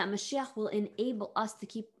is that Mashiach will enable us to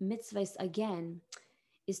keep mitzvahs again,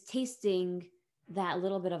 is tasting that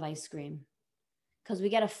little bit of ice cream. Because we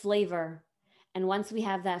get a flavor. And once we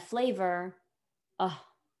have that flavor,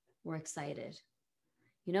 we're excited.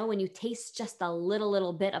 When you taste just a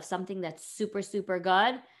little bit of something that's super, super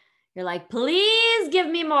good, you're like, please give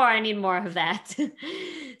me more. I need more of that.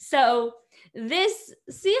 So this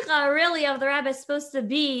Sicha really of the Rebbe is supposed to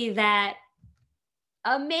be that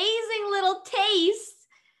amazing little taste.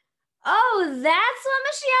 Oh, that's what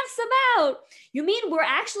Mashiach's about. You mean we're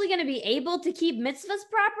actually going to be able to keep mitzvahs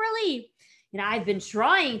properly? I've been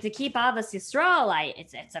trying to keep Avos Yisrael.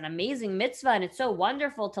 It's an amazing mitzvah, and it's so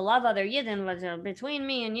wonderful to love other Yidden. But between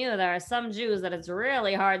me and you, there are some Jews that it's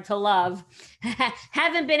really hard to love.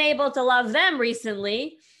 Haven't been able to love them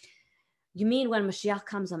recently. You mean when Mashiach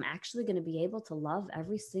comes, I'm actually going to be able to love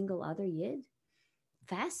every single other Yid?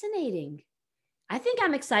 Fascinating. I think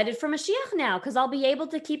I'm excited for Mashiach now because I'll be able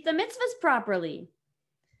to keep the mitzvahs properly.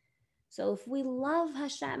 So if we love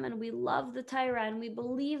Hashem and we love the Torah and we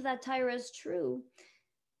believe that Torah is true,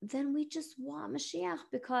 then we just want Mashiach,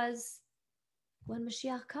 because when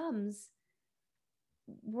Mashiach comes,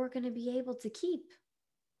 we're going to be able to keep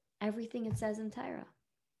everything it says in Torah.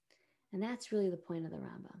 And that's really the point of the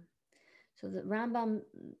Rambam. So the Rambam,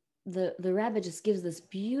 the Rebbe just gives this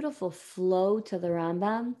beautiful flow to the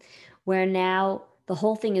Rambam, where now the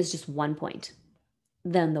whole thing is just one point.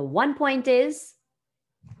 Then the one point is,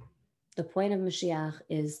 the point of Mashiach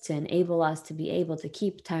is to enable us to be able to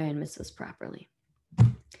keep Torah and mitzvahs properly.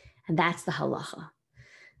 And that's the halacha.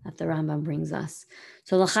 that the Rambam brings us.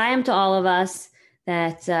 So l'chaim to all of us,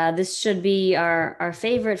 that this should be our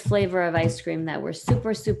favorite flavor of ice cream, that we're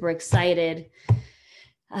super, super excited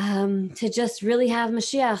to just really have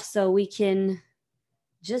Mashiach so we can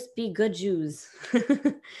just be good Jews.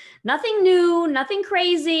 Nothing new, nothing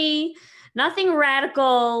crazy, nothing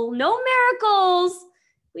radical, no miracles.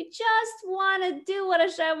 We just want to do what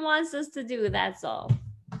Hashem wants us to do. That's all.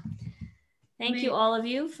 Thank you, all of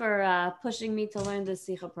you, for pushing me to learn this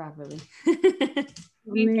Sicha properly.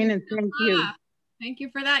 Amen, and thank you. Thank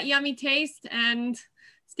you for that yummy taste. And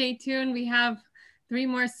stay tuned. We have 3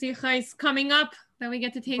 more Sichas coming up that we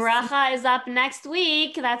get to taste. Bracha is up next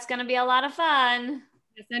week. That's going to be a lot of fun.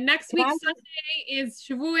 Yes, and next week, Sunday, is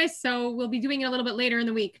Shavuos, so we'll be doing it a little bit later in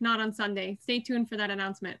the week, not on Sunday. Stay tuned for that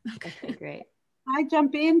announcement. Okay, great. Can I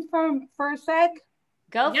jump in for a sec?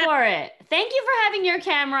 Go for it. Thank you for having your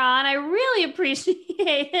camera on. I really appreciate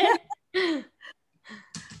it.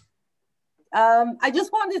 I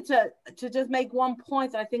just wanted to just make one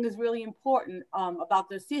point that I think is really important about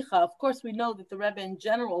the Sicha. Of course, we know that the Rebbe in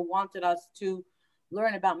general wanted us to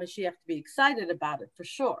learn about Mashiach, to be excited about it, for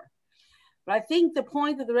sure. But I think the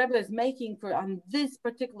point that the Rebbe is making on this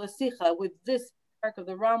particular Sicha, with this part of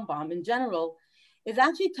the Rambam in general, is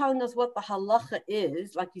actually telling us what the halacha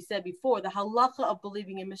is, like you said before, the halacha of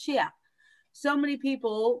believing in Mashiach. So many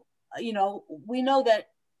people, we know that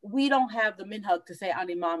we don't have the minhag to say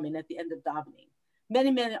Ani Mamin at the end of davening.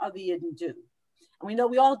 Many, many other Yidden do. And we know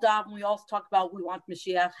we all daven, we all talk about we want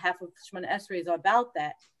Mashiach, half of Shemona Esrei is about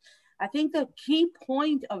that. I think the key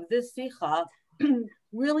point of this Sicha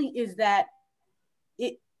really is that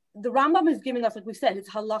the Rambam is giving us, like we said, it's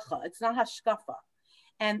halacha, it's not hashkafa.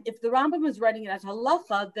 And if the Rambam is writing it as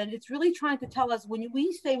halacha, then it's really trying to tell us, when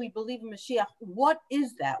we say we believe in Mashiach, what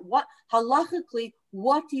is that? What halachically,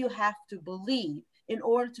 what do you have to believe in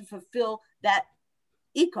order to fulfill that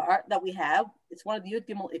ikar that we have? It's one of the Yud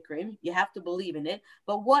Gimel Ikrim. You have to believe in it.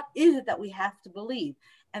 But what is it that we have to believe?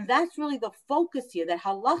 And that's really the focus here, that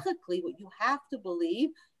halachically, what you have to believe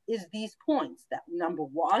is these points. That number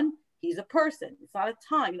one, he's a person. It's not a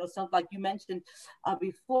time. Something like you mentioned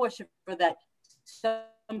before, Shifra, that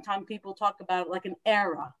sometimes people talk about it like an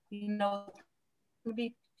era. He's going to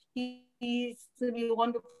be a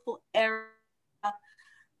wonderful era.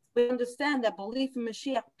 We understand that belief in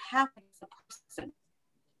Mashiach happens a person.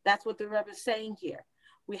 That's what the Rebbe is saying here.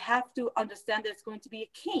 We have to understand that it's going to be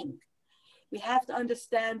a king. We have to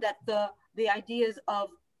understand that the ideas of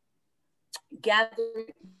gathering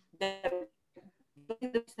the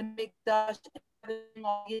Mikdash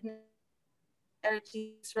and Eretz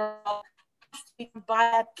Yisrael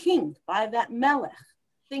by that king, by that melech.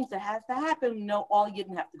 Things that has to happen. All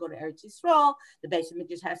Yidden have to go to Eretz Yisrael. The Beis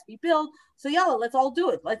Hamikdash has to be built. So let's all do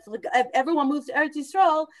it. Everyone moves to Eretz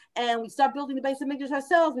Yisrael, and we start building the Beis Hamikdash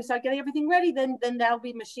ourselves. We start getting everything ready. Then that'll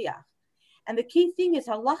be Mashiach. And the key thing is,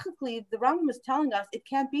 halachically, the Rambam is telling us it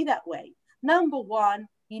can't be that way. Number one,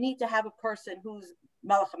 you need to have a person who's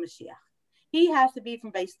Malach HaMashiach. He has to be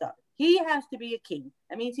from Beis David. He has to be a king.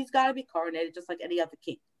 That means he's got to be coronated just like any other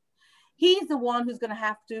king. He's the one who's going to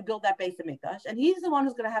have to build that Beis Hamikdash, and he's the one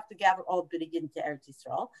who's going to have to gather all the B'nai Yidden to Eretz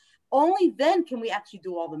Yisrael. Only then can we actually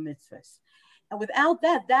do all the mitzvahs. And without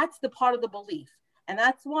that, that's the part of the belief. And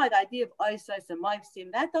that's why the idea of Isis and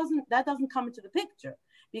Maivsim, that doesn't come into the picture.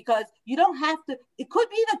 Because you don't have to, it could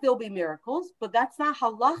be that there'll be miracles, but that's not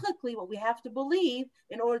halachically what we have to believe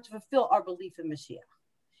in order to fulfill our belief in Mashiach.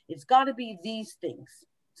 It's got to be these things.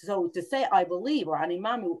 So to say I believe, or Ani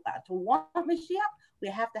Mamu, to want Mashiach, we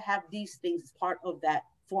have to have these things as part of that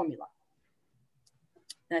formula.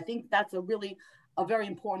 And I think that's a very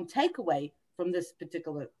important takeaway from this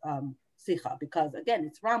particular Sicha, because again,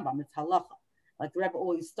 it's Rambam, it's halacha. Like the Rebbe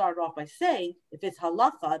always started off by saying, if it's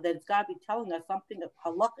halacha, then it's got to be telling us something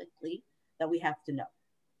halachically that we have to know.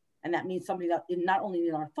 And that means something that not only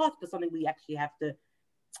in our thoughts, but something we actually have to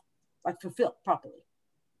fulfill properly.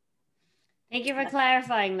 Thank you for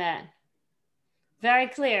clarifying that. Very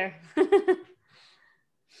clear.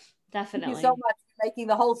 Definitely. Thank you so much for making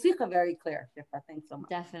the whole Sicha very clear, Shifra. Thanks so much.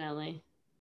 Definitely.